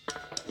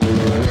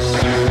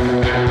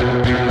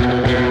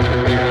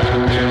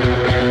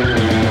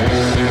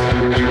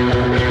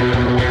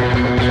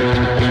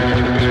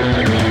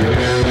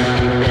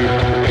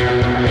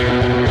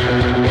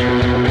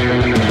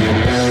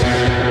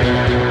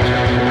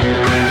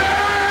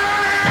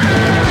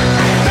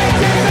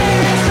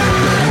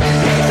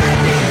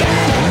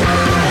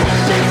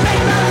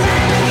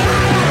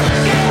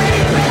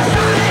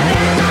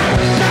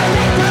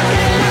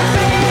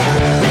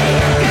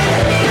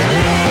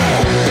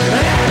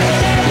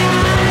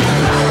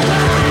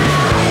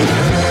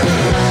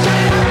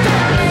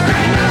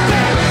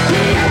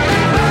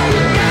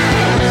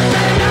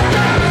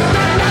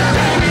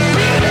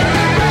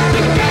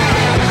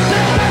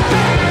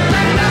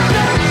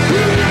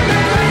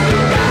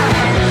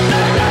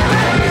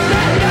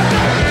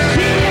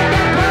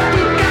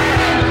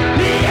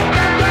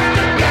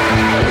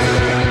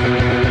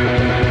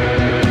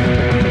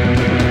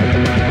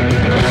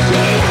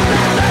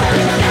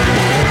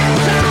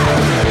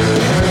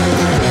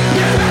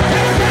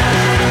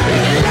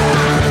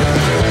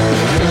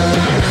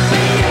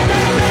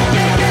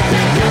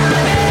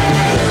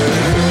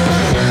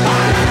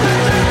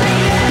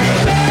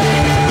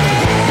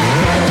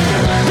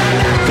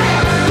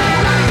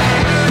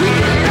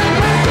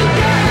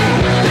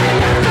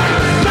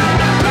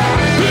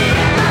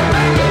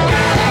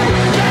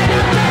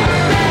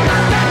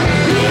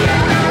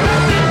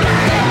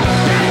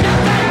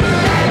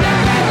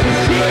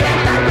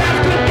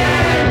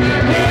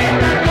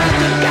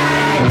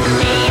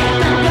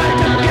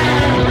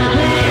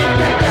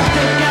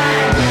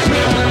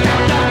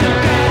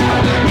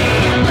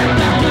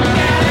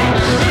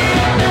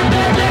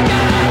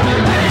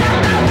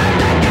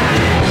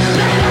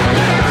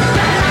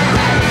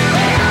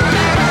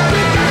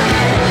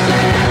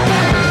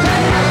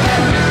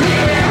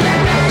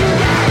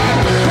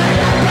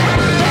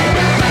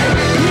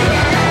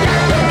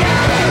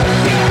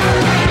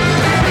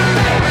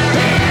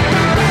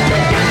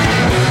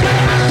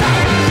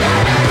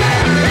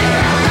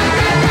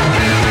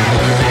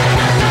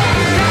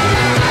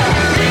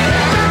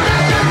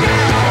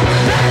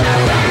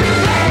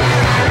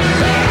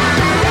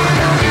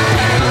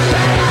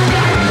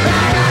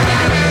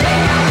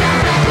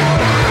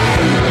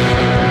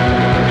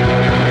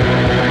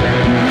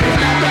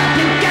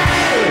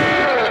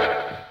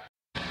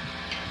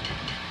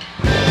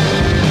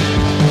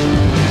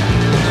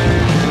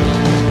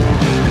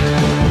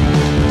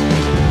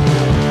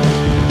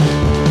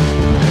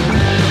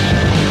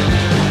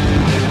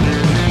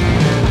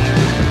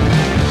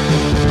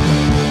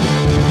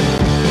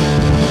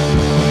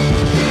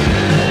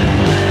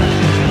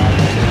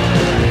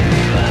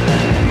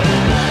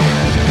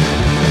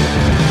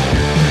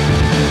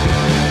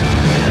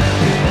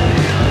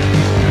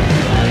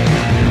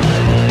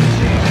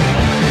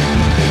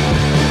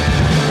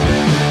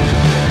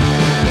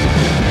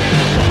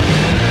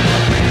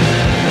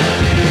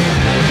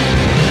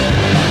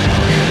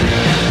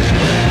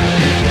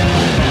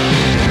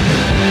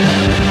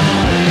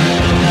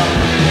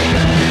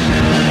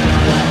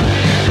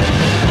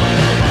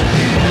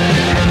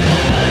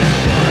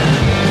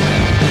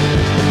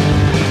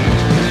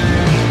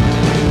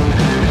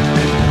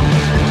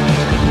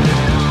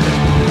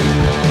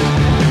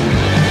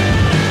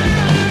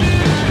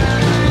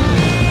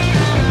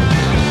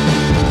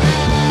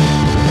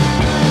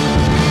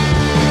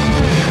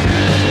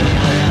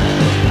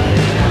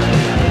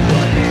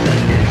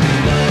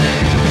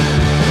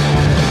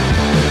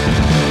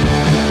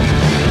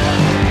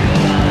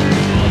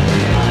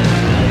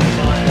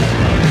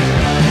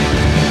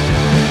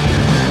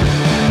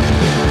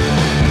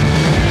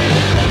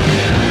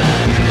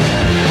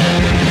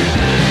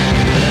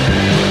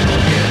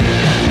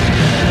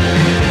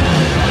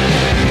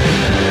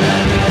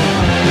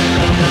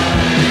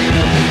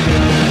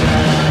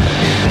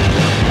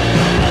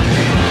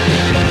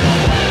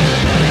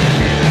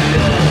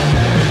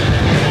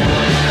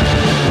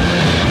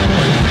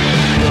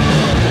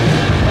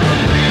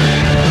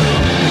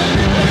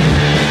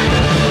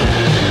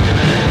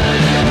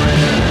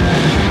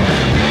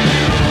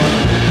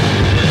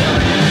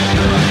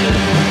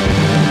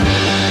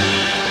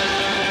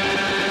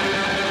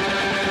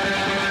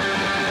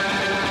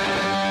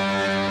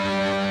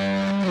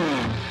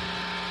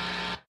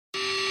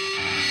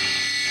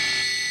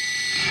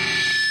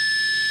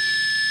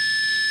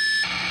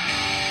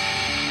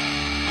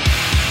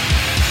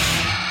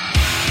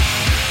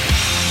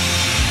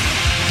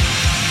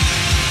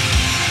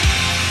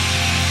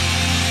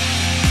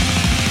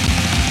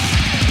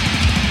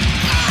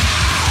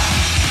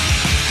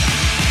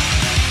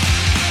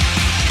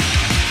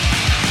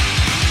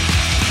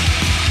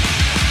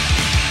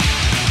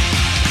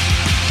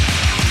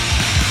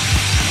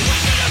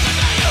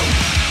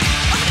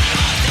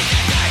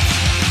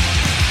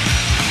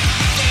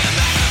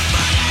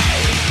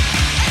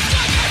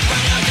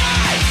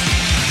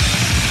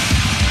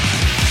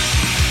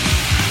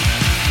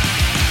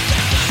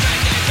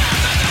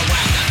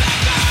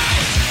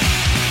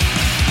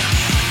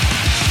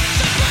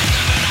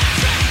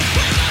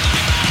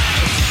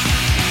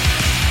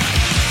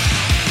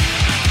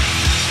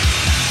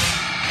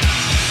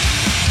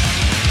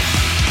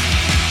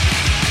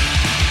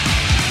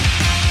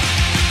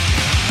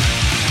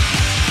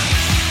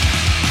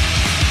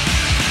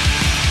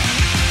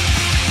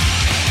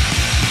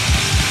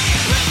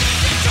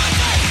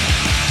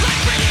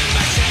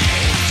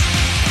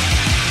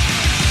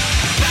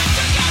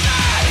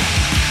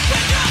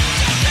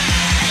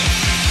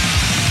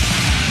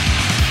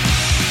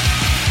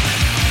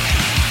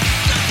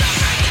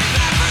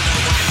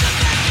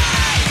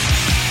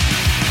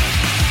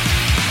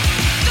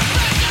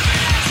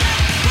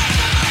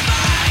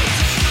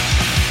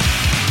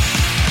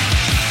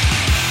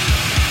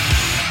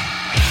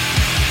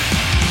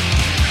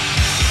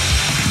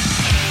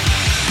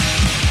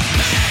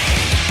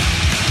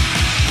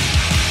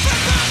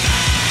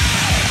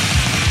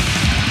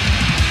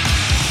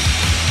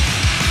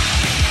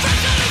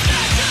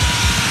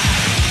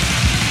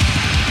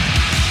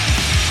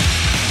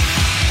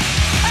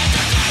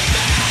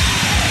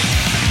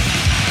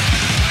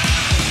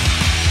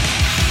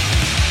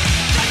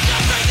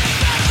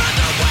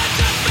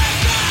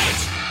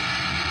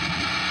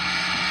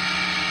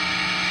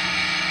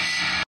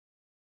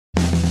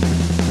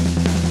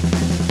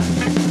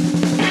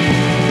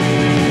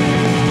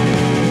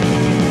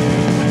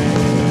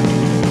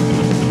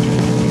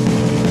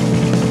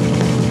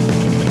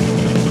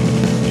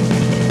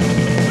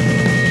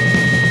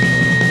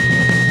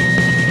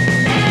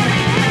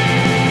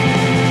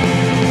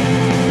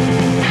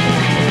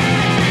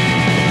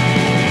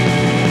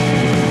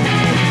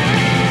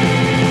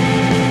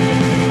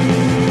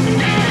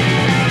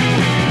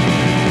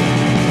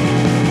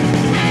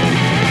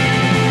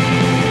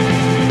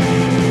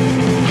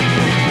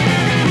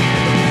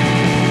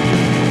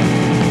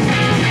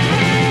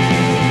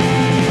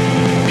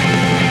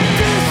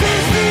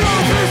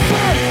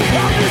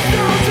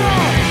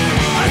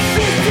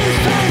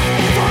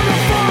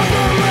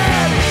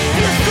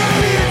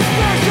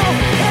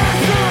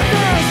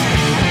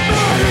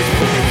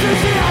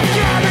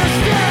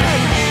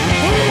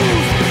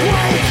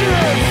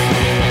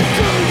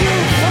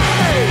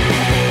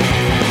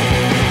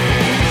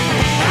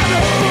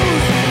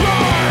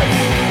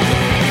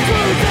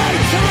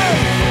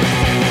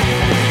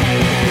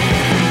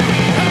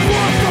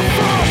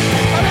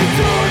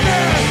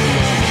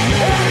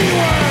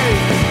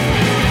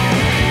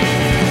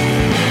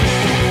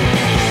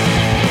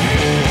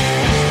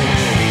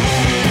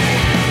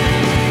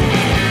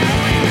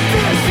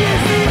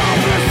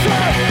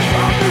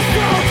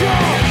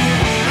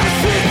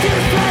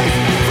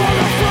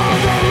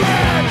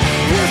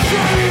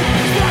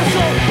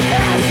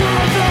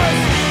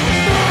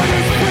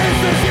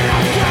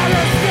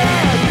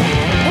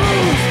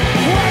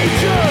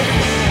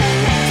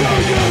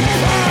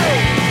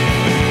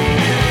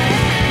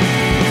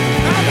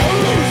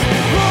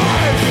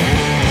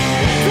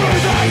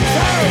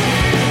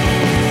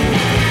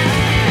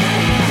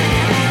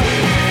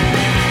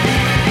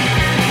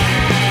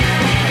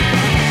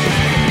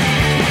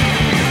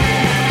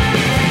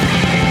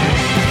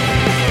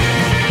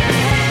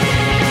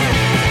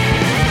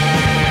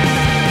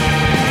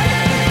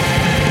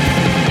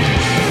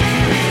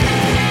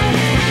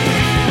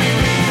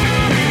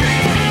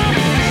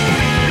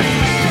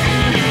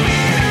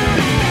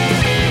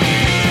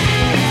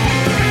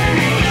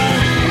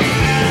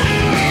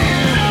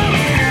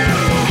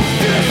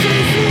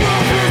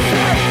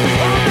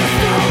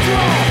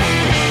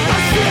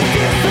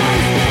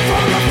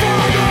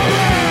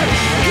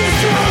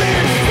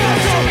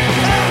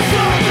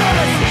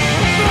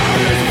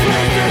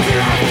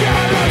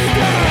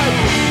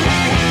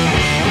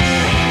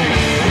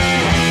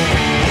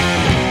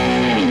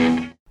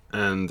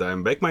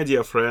 Nick, my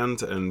dear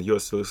friend, and you're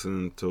still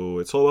listening to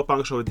It's All About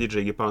Punk Show with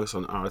DJ Iggy Punks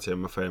on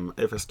RTM FM,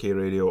 FSK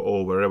Radio,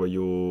 or wherever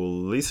you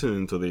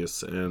listening to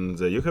this. And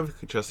you have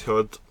just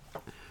heard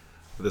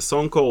the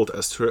song called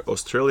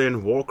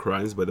Australian War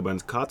Crimes by the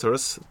band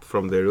Cutters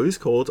from their release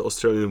called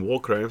Australian War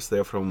Crimes.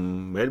 They're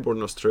from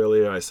Melbourne,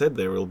 Australia. I said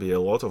there will be a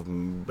lot of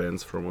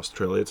bands from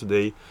Australia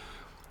today.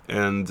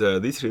 And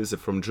this release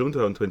from June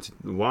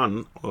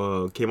 2021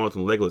 came out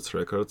on Leglitz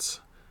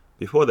Records.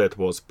 Before that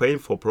was Pain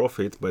for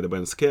Profit by the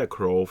band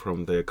Scarecrow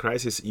from the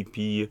Crisis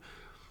EP.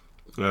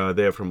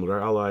 They're from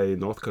Raleigh,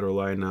 North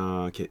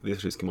Carolina.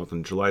 This release came out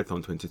in July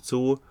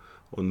 2022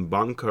 on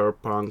Bunker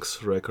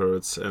Punks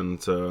Records. And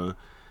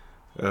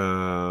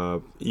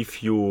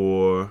if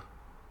you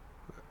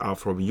are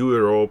from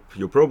Europe,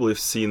 you probably have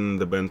seen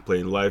the band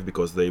playing live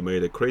because they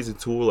made a crazy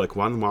tour, like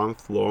 1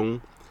 month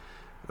long.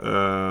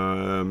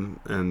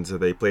 And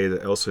they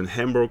played also in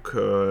Hamburg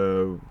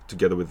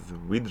together with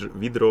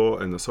Vidro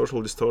and the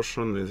Social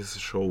Distortion. This is a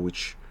show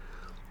which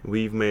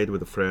we've made with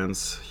the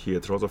friends here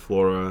at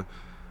Rotaflora.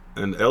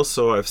 And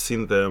also I've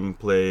seen them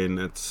playing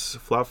at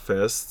Fluff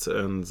Fest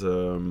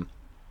and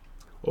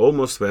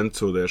almost went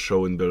to their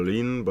show in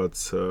Berlin, but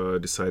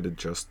decided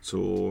just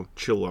to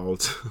chill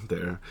out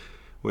there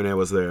when I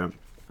was there.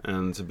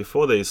 And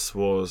before this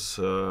was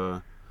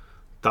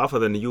Tougher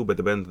Than You by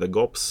the band The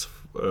Gops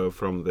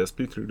from their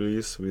split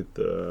release with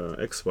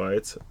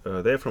X-White.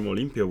 They're from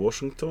Olympia,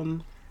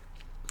 Washington,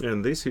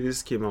 and this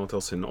release came out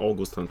also in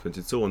August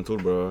 2022 on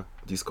Turbo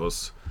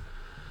Discos.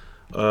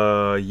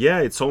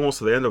 It's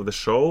almost the end of the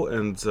show,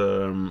 and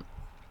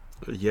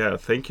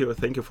thank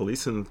you for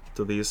listening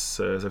to this.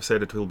 As I've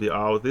said, it will be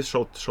out. This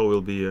show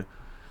will be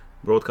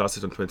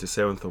broadcasted on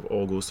 27th of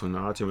August on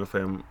RTM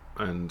FM,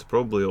 and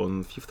probably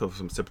on 5th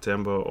of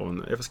September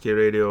on FSK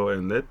Radio,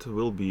 and that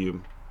will be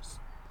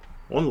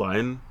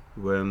online.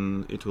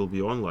 When it will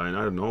be online,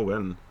 I don't know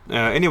when.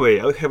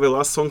 Anyway, I'll have a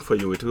last song for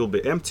you. It will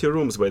be Empty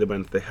Rooms by the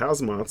band The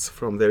Hazmats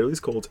from their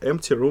release called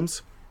Empty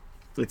Rooms.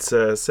 It's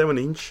a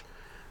 7-inch.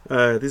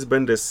 This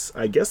band is,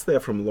 I guess they're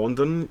from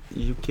London,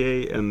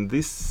 UK, and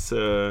this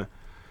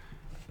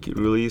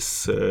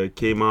release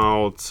came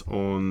out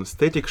on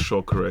Static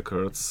Shock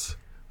Records,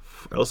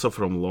 also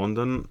from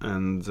London,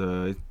 and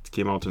it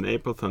came out in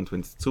April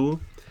 2022.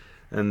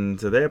 And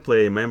they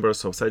play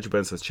members of such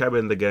bands as Chubby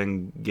and the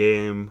Gang,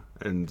 Game,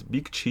 and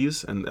Big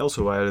Cheese, and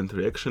also Violent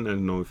Reaction. I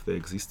don't know if they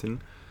exist in.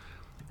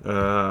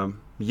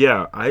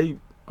 I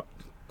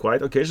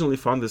quite occasionally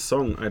found this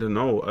song. I don't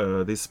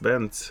know, this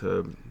band,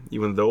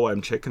 even though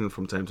I'm checking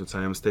from time to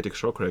time Static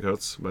Shock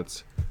Records,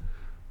 but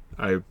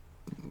I've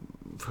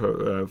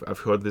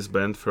heard this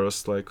band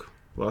first like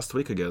last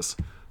week, I guess.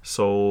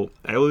 So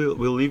I will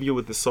leave you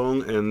with the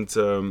song,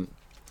 and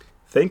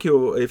thank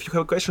you. If you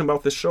have a question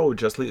about the show,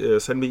 just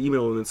send me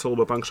email on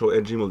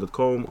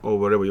itsallaboutpunkshow@gmail.com or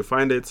wherever you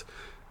find it.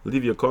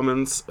 Leave your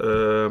comments,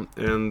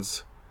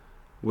 and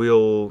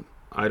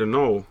I don't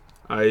know.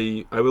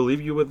 I will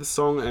leave you with the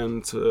song,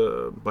 and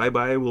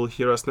bye-bye. We'll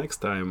hear us next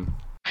time.